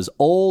football goes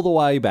all the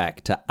way back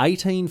to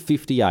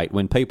 1858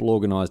 when people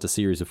organised a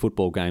series of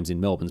football games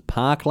in Melbourne's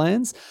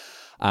Parklands.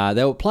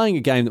 They were playing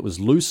a game that was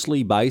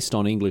loosely based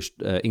on English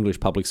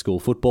public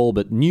school football,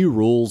 but new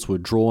rules were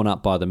drawn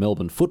up by the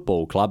Melbourne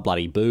Football Club.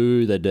 Bloody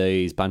boo, the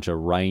D's, bunch of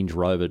Range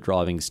Rover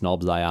driving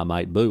snobs they are,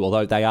 mate, boo.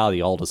 Although they are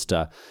the oldest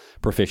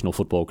professional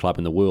football club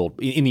in the world,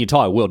 in the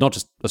entire world, not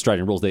just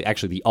Australian rules. They're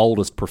actually the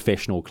oldest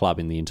professional club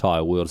in the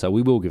entire world, so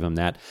we will give them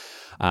that.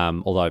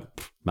 Although,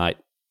 mate,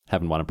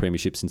 haven't won a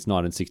premiership since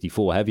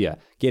 1964, have you?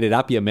 Get it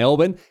up, you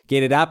Melbourne.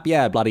 Get it up,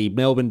 yeah, bloody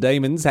Melbourne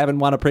Demons. Haven't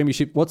won a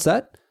premiership. What's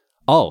that?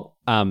 Oh,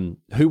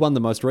 who won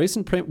the most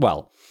recent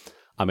Well,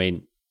 I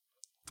mean,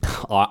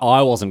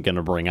 I wasn't going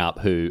to bring up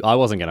who. I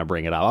wasn't going to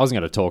bring it up. I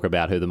wasn't going to talk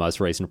about who the most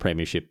recent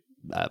premiership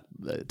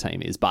team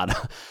is,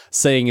 but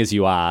seeing as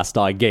you asked,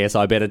 I guess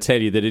I better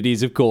tell you that it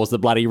is, of course, the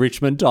bloody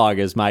Richmond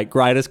Tigers, mate.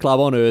 Greatest club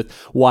on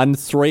earth. Won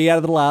 3 out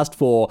of the last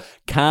 4.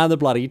 Can the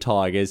bloody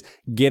Tigers.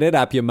 Get it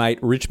up, you mate.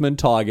 Richmond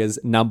Tigers,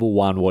 number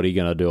 1. What are you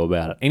going to do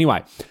about it?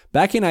 Anyway,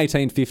 back in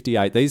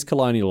 1858, these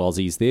colonial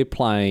Aussies, they're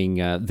playing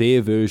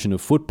their version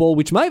of football,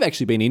 which may have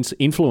actually been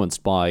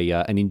influenced by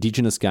an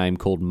indigenous game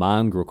called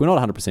Marngrook. We're not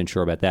 100%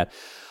 sure about that.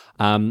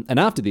 And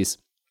after this,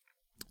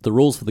 the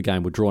rules for the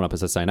game were drawn up,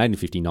 as I say, in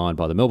 1859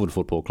 by the Melbourne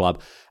Football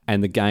Club,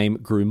 and the game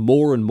grew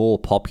more and more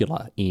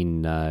popular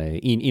in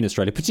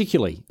Australia,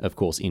 particularly, of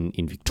course, in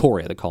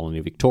Victoria, the colony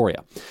of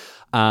Victoria.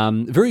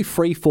 Very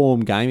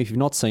free-form game. If you've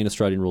not seen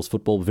Australian rules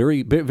football,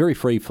 very, very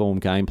free-form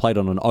game, played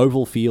on an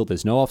oval field.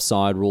 There's no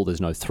offside rule. There's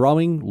no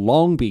throwing.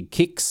 Long, big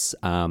kicks,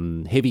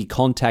 heavy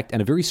contact,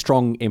 and a very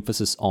strong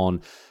emphasis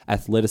on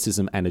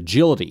athleticism and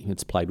agility.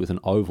 It's played with an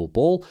oval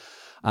ball.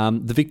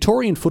 The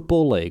Victorian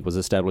Football League was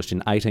established in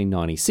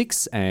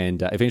 1896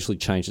 and eventually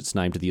changed its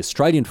name to the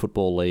Australian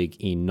Football League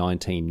in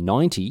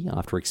 1990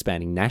 after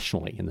expanding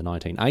nationally in the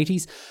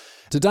 1980s.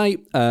 Today,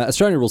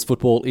 Australian rules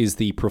football is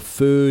the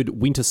preferred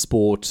winter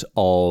sport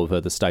of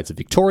the states of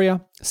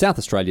Victoria, South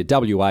Australia,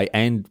 WA,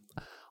 and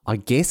I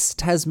guess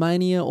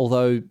Tasmania,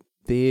 although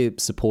their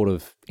support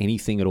of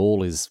anything at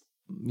all is,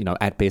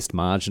 at best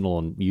marginal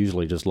and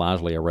usually just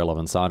largely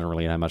irrelevant, so I don't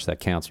really know how much that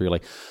counts, really.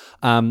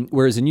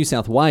 Whereas in New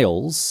South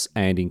Wales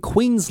and in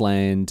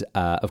Queensland,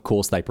 of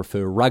course, they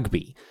prefer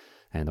rugby.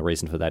 And the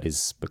reason for that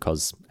is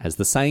because, as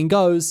the saying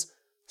goes,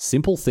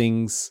 simple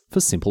things for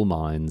simple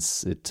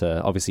minds. It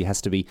obviously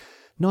has to be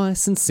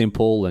nice and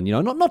simple and,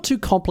 not too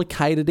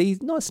complicated,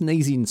 nice and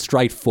easy and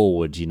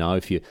straightforward,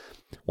 if you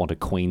want a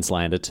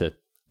Queenslander to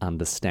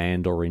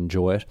understand or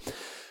enjoy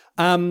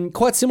it.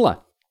 Quite similar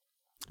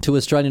to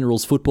Australian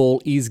rules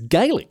football is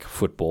Gaelic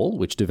football,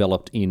 which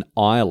developed in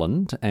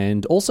Ireland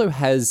and also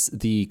has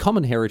the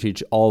common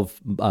heritage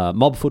of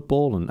mob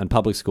football and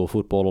public school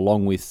football,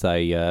 along with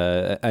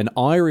an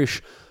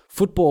Irish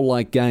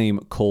football-like game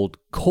called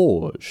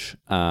Corge.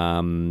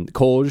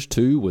 Corge,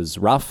 too, was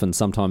rough and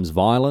sometimes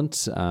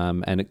violent,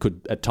 and it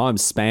could at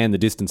times span the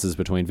distances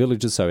between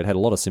villages, so it had a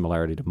lot of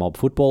similarity to mob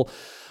football.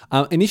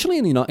 Initially,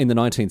 in the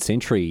 19th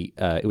century,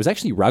 it was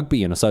actually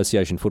rugby and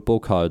association football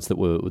codes that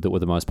were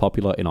the most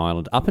popular in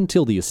Ireland up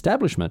until the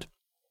establishment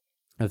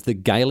of the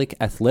Gaelic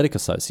Athletic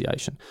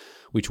Association,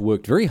 which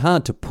worked very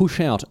hard to push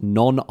out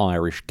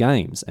non-Irish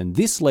games. And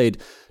this led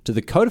to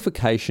the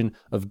codification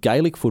of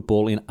Gaelic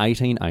football in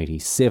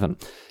 1887.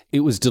 It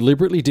was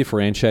deliberately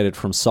differentiated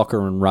from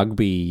soccer and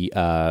rugby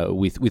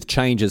with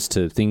changes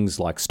to things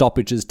like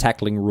stoppages,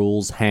 tackling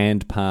rules,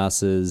 hand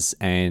passes,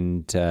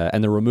 and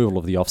the removal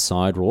of the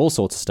offside rule. All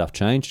sorts of stuff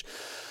changed.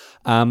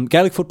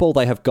 Gaelic football,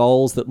 they have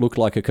goals that look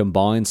like a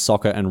combined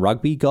soccer and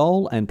rugby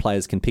goal, and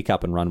players can pick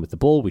up and run with the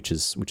ball, which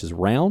is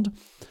round.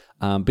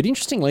 But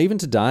interestingly, even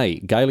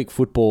today, Gaelic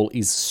football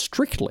is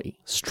strictly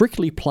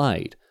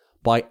played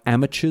by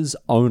amateurs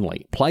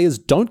only. Players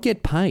don't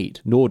get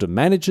paid, nor do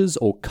managers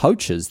or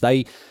coaches.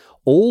 They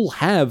all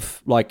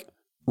have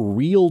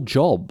real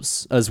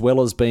jobs as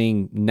well as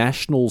being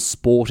national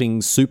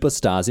sporting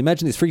superstars.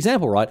 Imagine this, for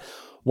example, right?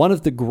 One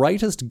of the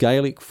greatest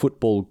Gaelic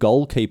football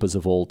goalkeepers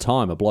of all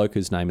time, a bloke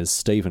whose name is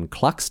Stephen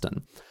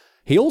Cluxton,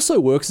 he also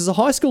works as a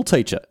high school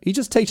teacher. He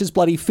just teaches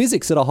bloody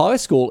physics at a high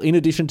school in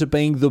addition to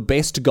being the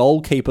best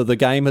goalkeeper the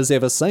game has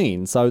ever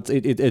seen. So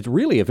it's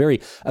really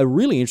a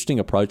really interesting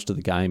approach to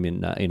the game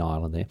in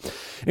Ireland there.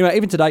 Anyway,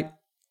 even today,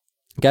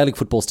 Gaelic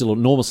football is still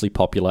enormously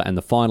popular, and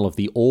the final of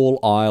the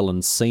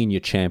All-Ireland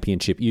Senior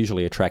Championship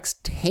usually attracts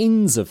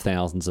tens of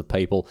thousands of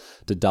people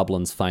to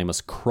Dublin's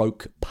famous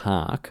Croke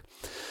Park.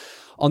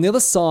 On the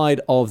other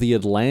side of the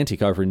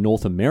Atlantic, over in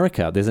North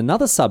America, there's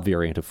another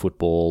subvariant of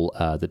football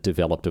that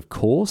developed, of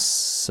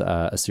course,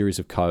 a series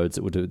of codes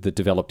that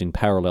developed in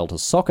parallel to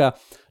soccer,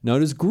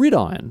 known as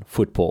gridiron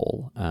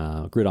football.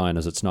 Gridiron,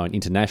 as it's known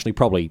internationally,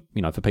 probably,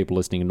 for people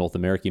listening in North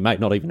America, you may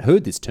not even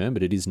heard this term,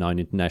 but it is known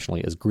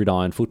internationally as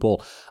gridiron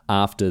football,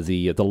 after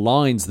the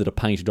lines that are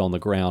painted on the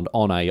ground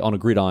on a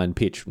gridiron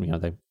pitch.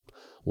 They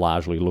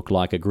largely look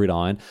like a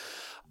gridiron.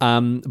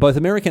 Both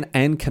American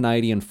and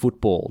Canadian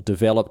football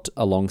developed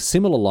along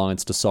similar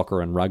lines to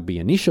soccer and rugby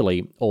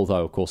initially,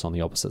 although, of course, on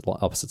the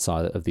opposite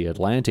side of the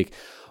Atlantic.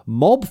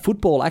 Mob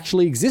football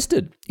actually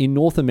existed in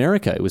North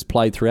America. It was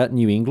played throughout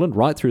New England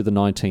right through the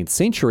 19th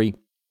century,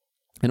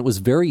 and it was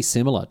very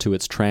similar to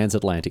its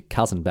transatlantic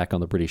cousin back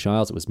on the British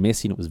Isles. It was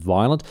messy and it was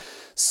violent.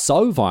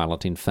 So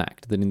violent, in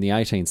fact, that in the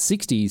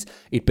 1860s,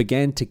 it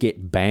began to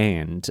get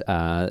banned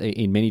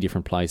in many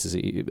different places,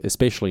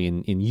 especially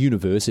in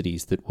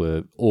universities that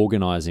were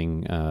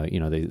organising,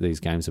 these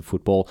games of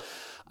football.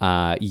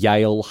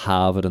 Yale,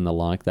 Harvard, and the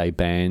like, they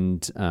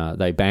banned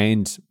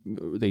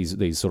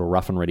these sort of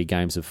rough and ready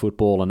games of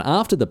football. And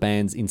after the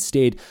bans,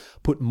 instead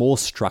put more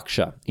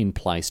structure in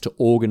place to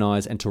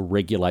organise and to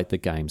regulate the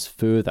games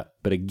further.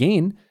 But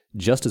again,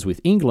 just as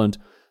with England,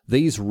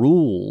 these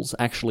rules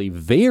actually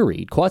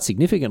varied quite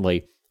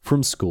significantly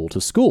from school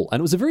to school. And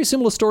it was a very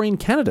similar story in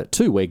Canada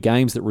too, where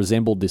games that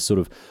resembled this sort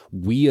of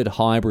weird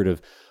hybrid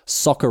of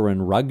soccer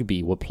and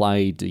rugby were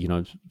played,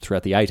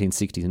 throughout the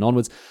 1860s and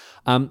onwards.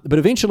 But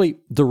eventually,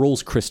 the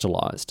rules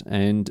crystallised.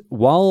 And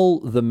while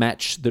the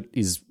match that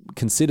is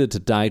considered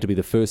today to be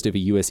the first ever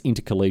US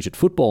intercollegiate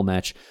football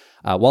match,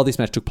 while this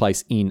match took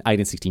place in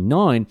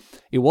 1869,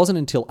 it wasn't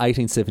until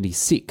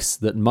 1876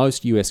 that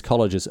most US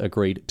colleges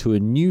agreed to a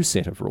new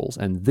set of rules.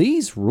 And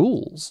these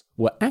rules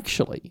were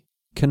actually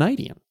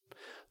Canadian.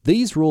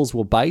 These rules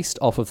were based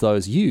off of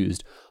those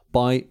used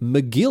by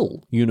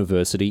McGill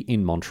University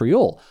in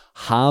Montreal.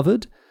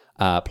 Harvard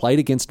played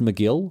against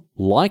McGill,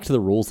 liked the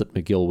rules that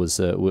McGill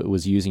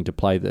was using to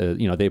play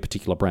their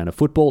particular brand of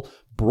football,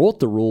 brought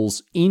the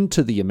rules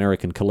into the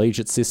American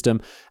collegiate system,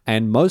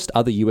 and most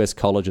other US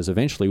colleges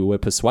eventually were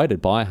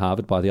persuaded by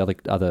Harvard, by the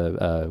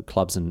other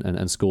clubs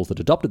and schools that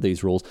adopted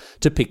these rules,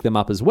 to pick them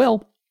up as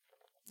well.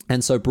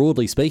 And so,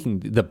 broadly speaking,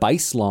 the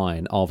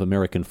baseline of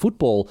American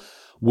football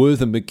were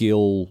the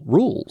McGill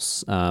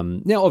rules.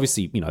 Now,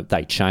 obviously,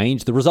 they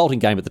changed. The resulting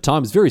game at the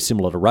time is very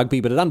similar to rugby,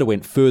 but it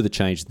underwent further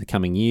change in the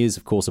coming years.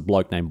 Of course, a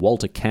bloke named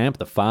Walter Camp,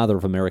 the father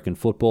of American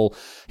football,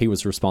 he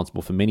was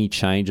responsible for many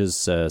changes,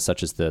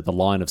 such as the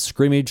line of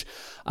scrimmage.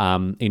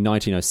 In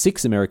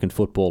 1906, American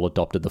football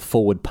adopted the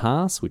forward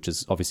pass, which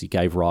obviously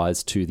gave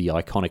rise to the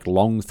iconic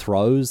long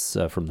throws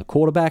from the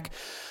quarterback.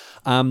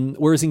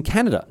 Whereas in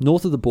Canada,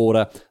 north of the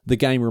border, the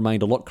game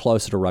remained a lot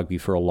closer to rugby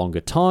for a longer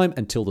time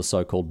until the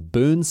so-called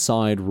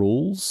Burnside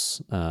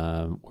rules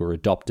were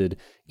adopted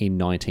in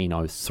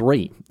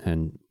 1903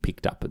 and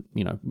picked up,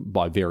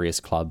 by various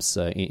clubs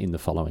in the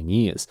following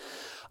years.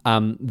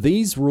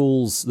 These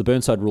rules, the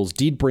Burnside rules,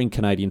 did bring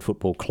Canadian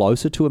football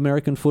closer to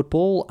American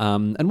football.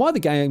 And why the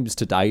games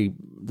today,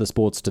 the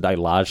sports today,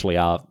 largely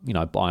are,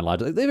 by and large,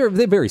 they're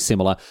very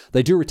similar.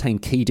 They do retain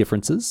key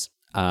differences.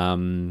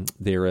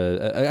 There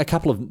are a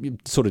couple of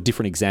sort of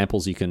different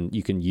examples you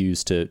can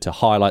use to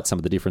highlight some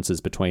of the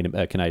differences between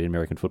Canadian and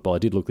American football. I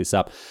did look this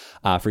up.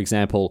 For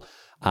example,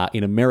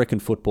 in American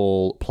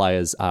football,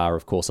 players are,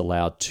 of course,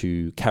 allowed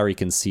to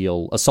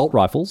conceal assault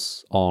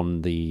rifles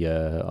on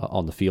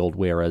the field,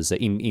 whereas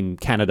in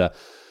Canada,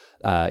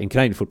 in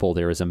Canadian football,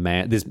 there's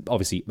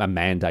obviously a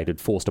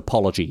mandated forced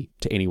apology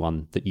to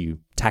anyone that you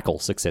tackle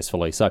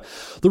successfully. So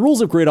the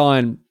rules of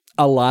gridiron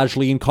are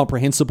largely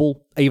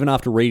incomprehensible. Even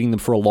after reading them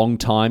for a long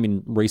time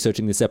in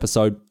researching this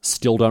episode,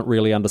 still don't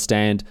really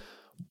understand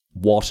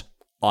what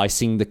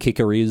icing the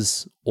kicker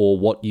is or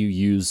what you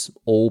use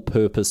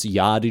all-purpose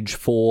yardage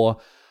for.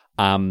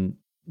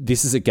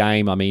 This is a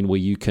game, where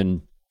you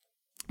can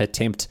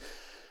attempt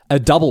a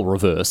double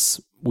reverse,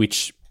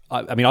 which,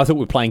 I thought we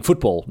were playing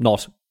football,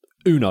 not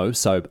Uno,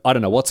 so I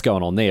don't know what's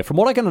going on there. From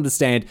what I can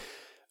understand,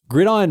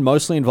 gridiron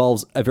mostly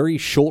involves a very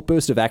short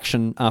burst of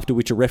action after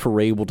which a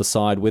referee will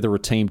decide whether a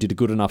team did a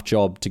good enough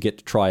job to get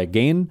to try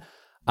again.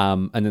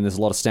 And then there's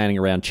a lot of standing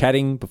around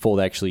chatting before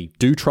they actually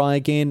do try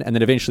again. And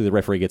then eventually the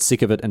referee gets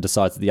sick of it and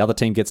decides that the other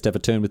team gets to have a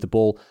turn with the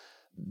ball.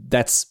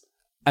 That's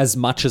as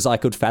much as I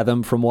could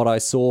fathom from what I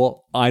saw.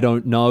 I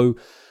don't know.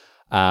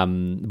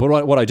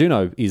 But what I do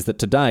know is that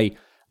today,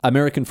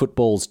 American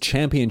football's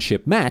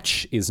championship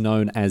match is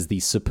known as the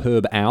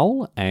Superb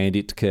Owl, and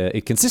it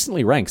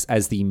consistently ranks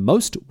as the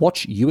most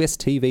watched US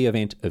TV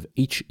event of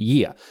each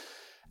year.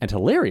 And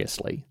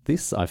hilariously,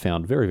 this I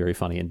found very, very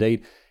funny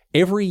indeed,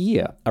 every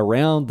year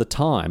around the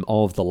time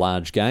of the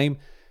large game,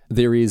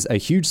 there is a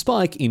huge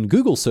spike in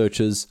Google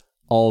searches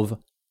of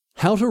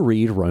how to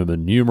read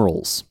Roman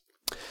numerals.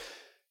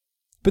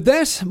 But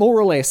that, more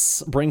or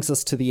less, brings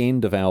us to the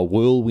end of our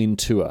whirlwind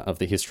tour of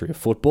the history of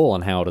football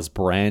and how it has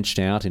branched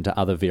out into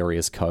other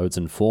various codes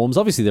and forms.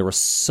 Obviously, there are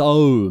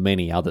so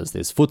many others.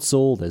 There's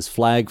futsal, there's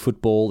flag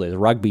football, there's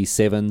rugby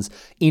sevens,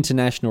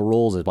 international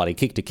rules, there's bloody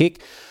kick to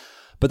kick.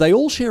 but they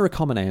all share a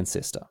common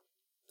ancestor.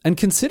 And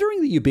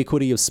considering the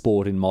ubiquity of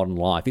sport in modern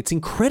life, it's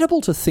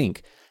incredible to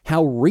think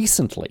how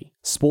recently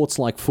sports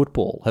like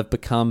football have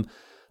become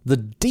the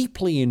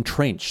deeply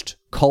entrenched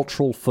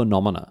cultural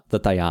phenomena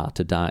that they are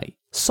today.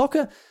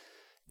 Soccer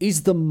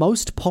is the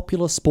most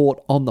popular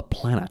sport on the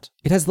planet.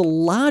 It has the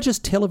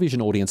largest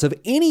television audience of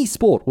any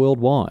sport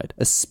worldwide,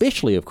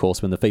 especially, of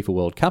course, when the FIFA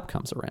World Cup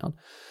comes around.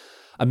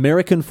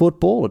 American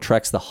football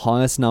attracts the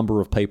highest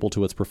number of people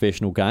to its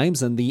professional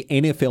games, and the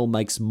NFL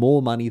makes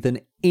more money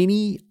than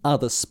any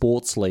other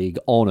sports league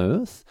on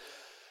earth.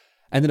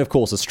 And then, of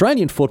course,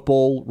 Australian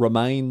football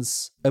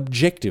remains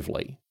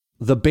objectively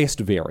the best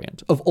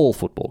variant of all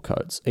football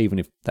codes, even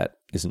if that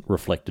isn't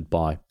reflected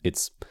by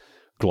its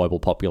global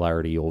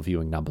popularity or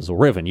viewing numbers or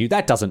revenue.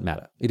 That doesn't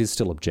matter. It is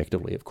still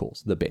objectively, of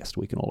course, the best.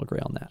 We can all agree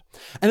on that.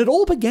 And it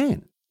all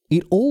began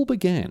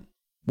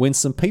when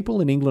some people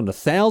in England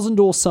 1,000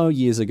 or so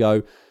years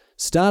ago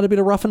started a bit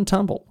of rough and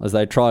tumble as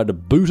they tried to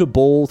boot a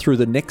ball through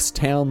the next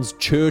town's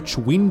church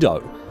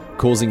window,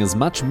 causing as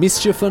much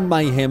mischief and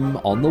mayhem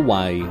on the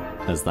way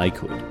as they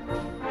could.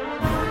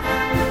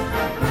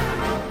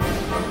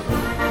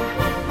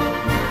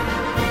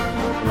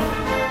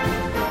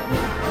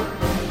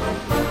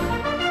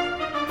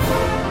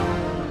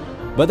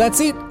 But that's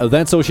it.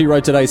 That's all she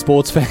wrote today,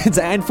 sports fans.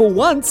 And for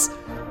once,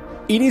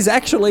 it is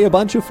actually a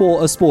bunch of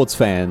sports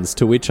fans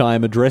to which I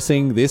am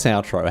addressing this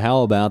outro.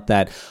 How about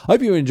that? I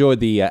hope you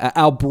enjoyed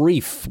our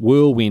brief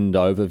whirlwind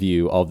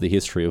overview of the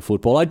history of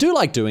football. I do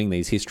like doing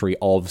these history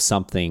of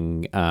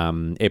something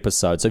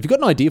episodes. So if you've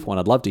got an idea for one,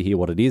 I'd love to hear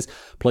what it is.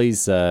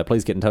 Please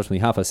get in touch with me,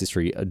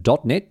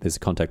 halfarsedhistory.net. There's a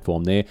contact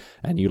form there.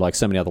 And you, like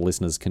so many other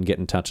listeners, can get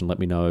in touch and let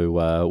me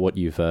know what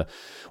you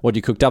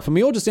cooked up for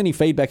me, or just any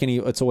feedback.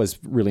 It's always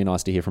really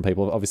nice to hear from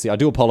people. Obviously, I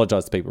do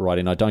apologise to people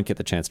writing. I don't get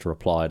the chance to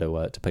reply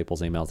to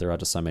people's emails. There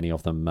are just so many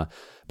of them.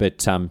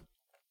 But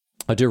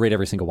I do read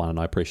every single one, and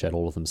I appreciate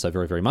all of them so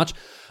very, very much.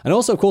 And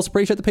also, of course,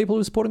 appreciate the people who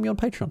are supporting me on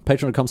Patreon.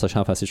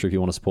 Patreon.com/halfarsedhistory if you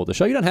want to support the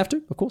show. You don't have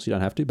to. Of course, you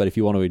don't have to. But if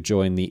you want to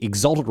join the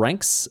exalted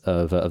ranks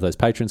of those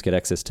patrons, get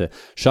access to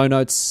show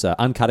notes,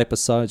 uncut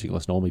episodes. You can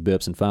listen to all my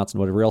burps and farts and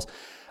whatever else.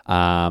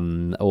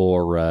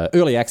 Or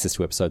early access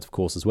to episodes, of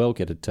course, as well.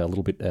 Get it a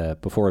little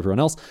bit before everyone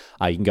else.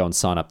 You can go and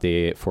sign up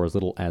there for as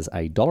little as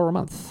 $1 a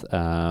month.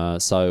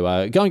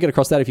 So go and get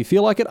across that if you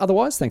feel like it.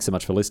 Otherwise, thanks so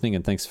much for listening,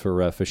 and thanks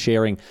for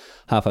sharing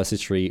Half-Assed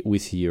History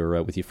with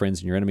your friends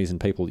and your enemies and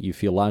people that you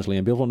feel largely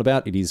ambivalent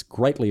about. It is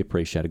greatly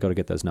appreciated. Got to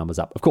get those numbers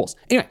up, of course.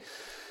 Anyway,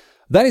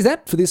 that is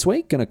that for this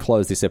week. Going to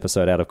close this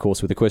episode out, of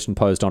course, with a question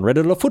posed on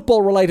Reddit, a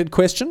football-related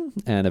question,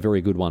 and a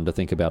very good one to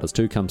think about as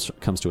too. Comes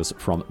to us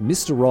from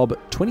Mr. Rob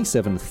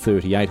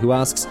 2738, who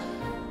asks,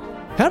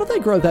 how do they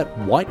grow that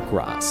white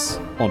grass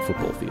on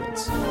football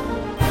fields?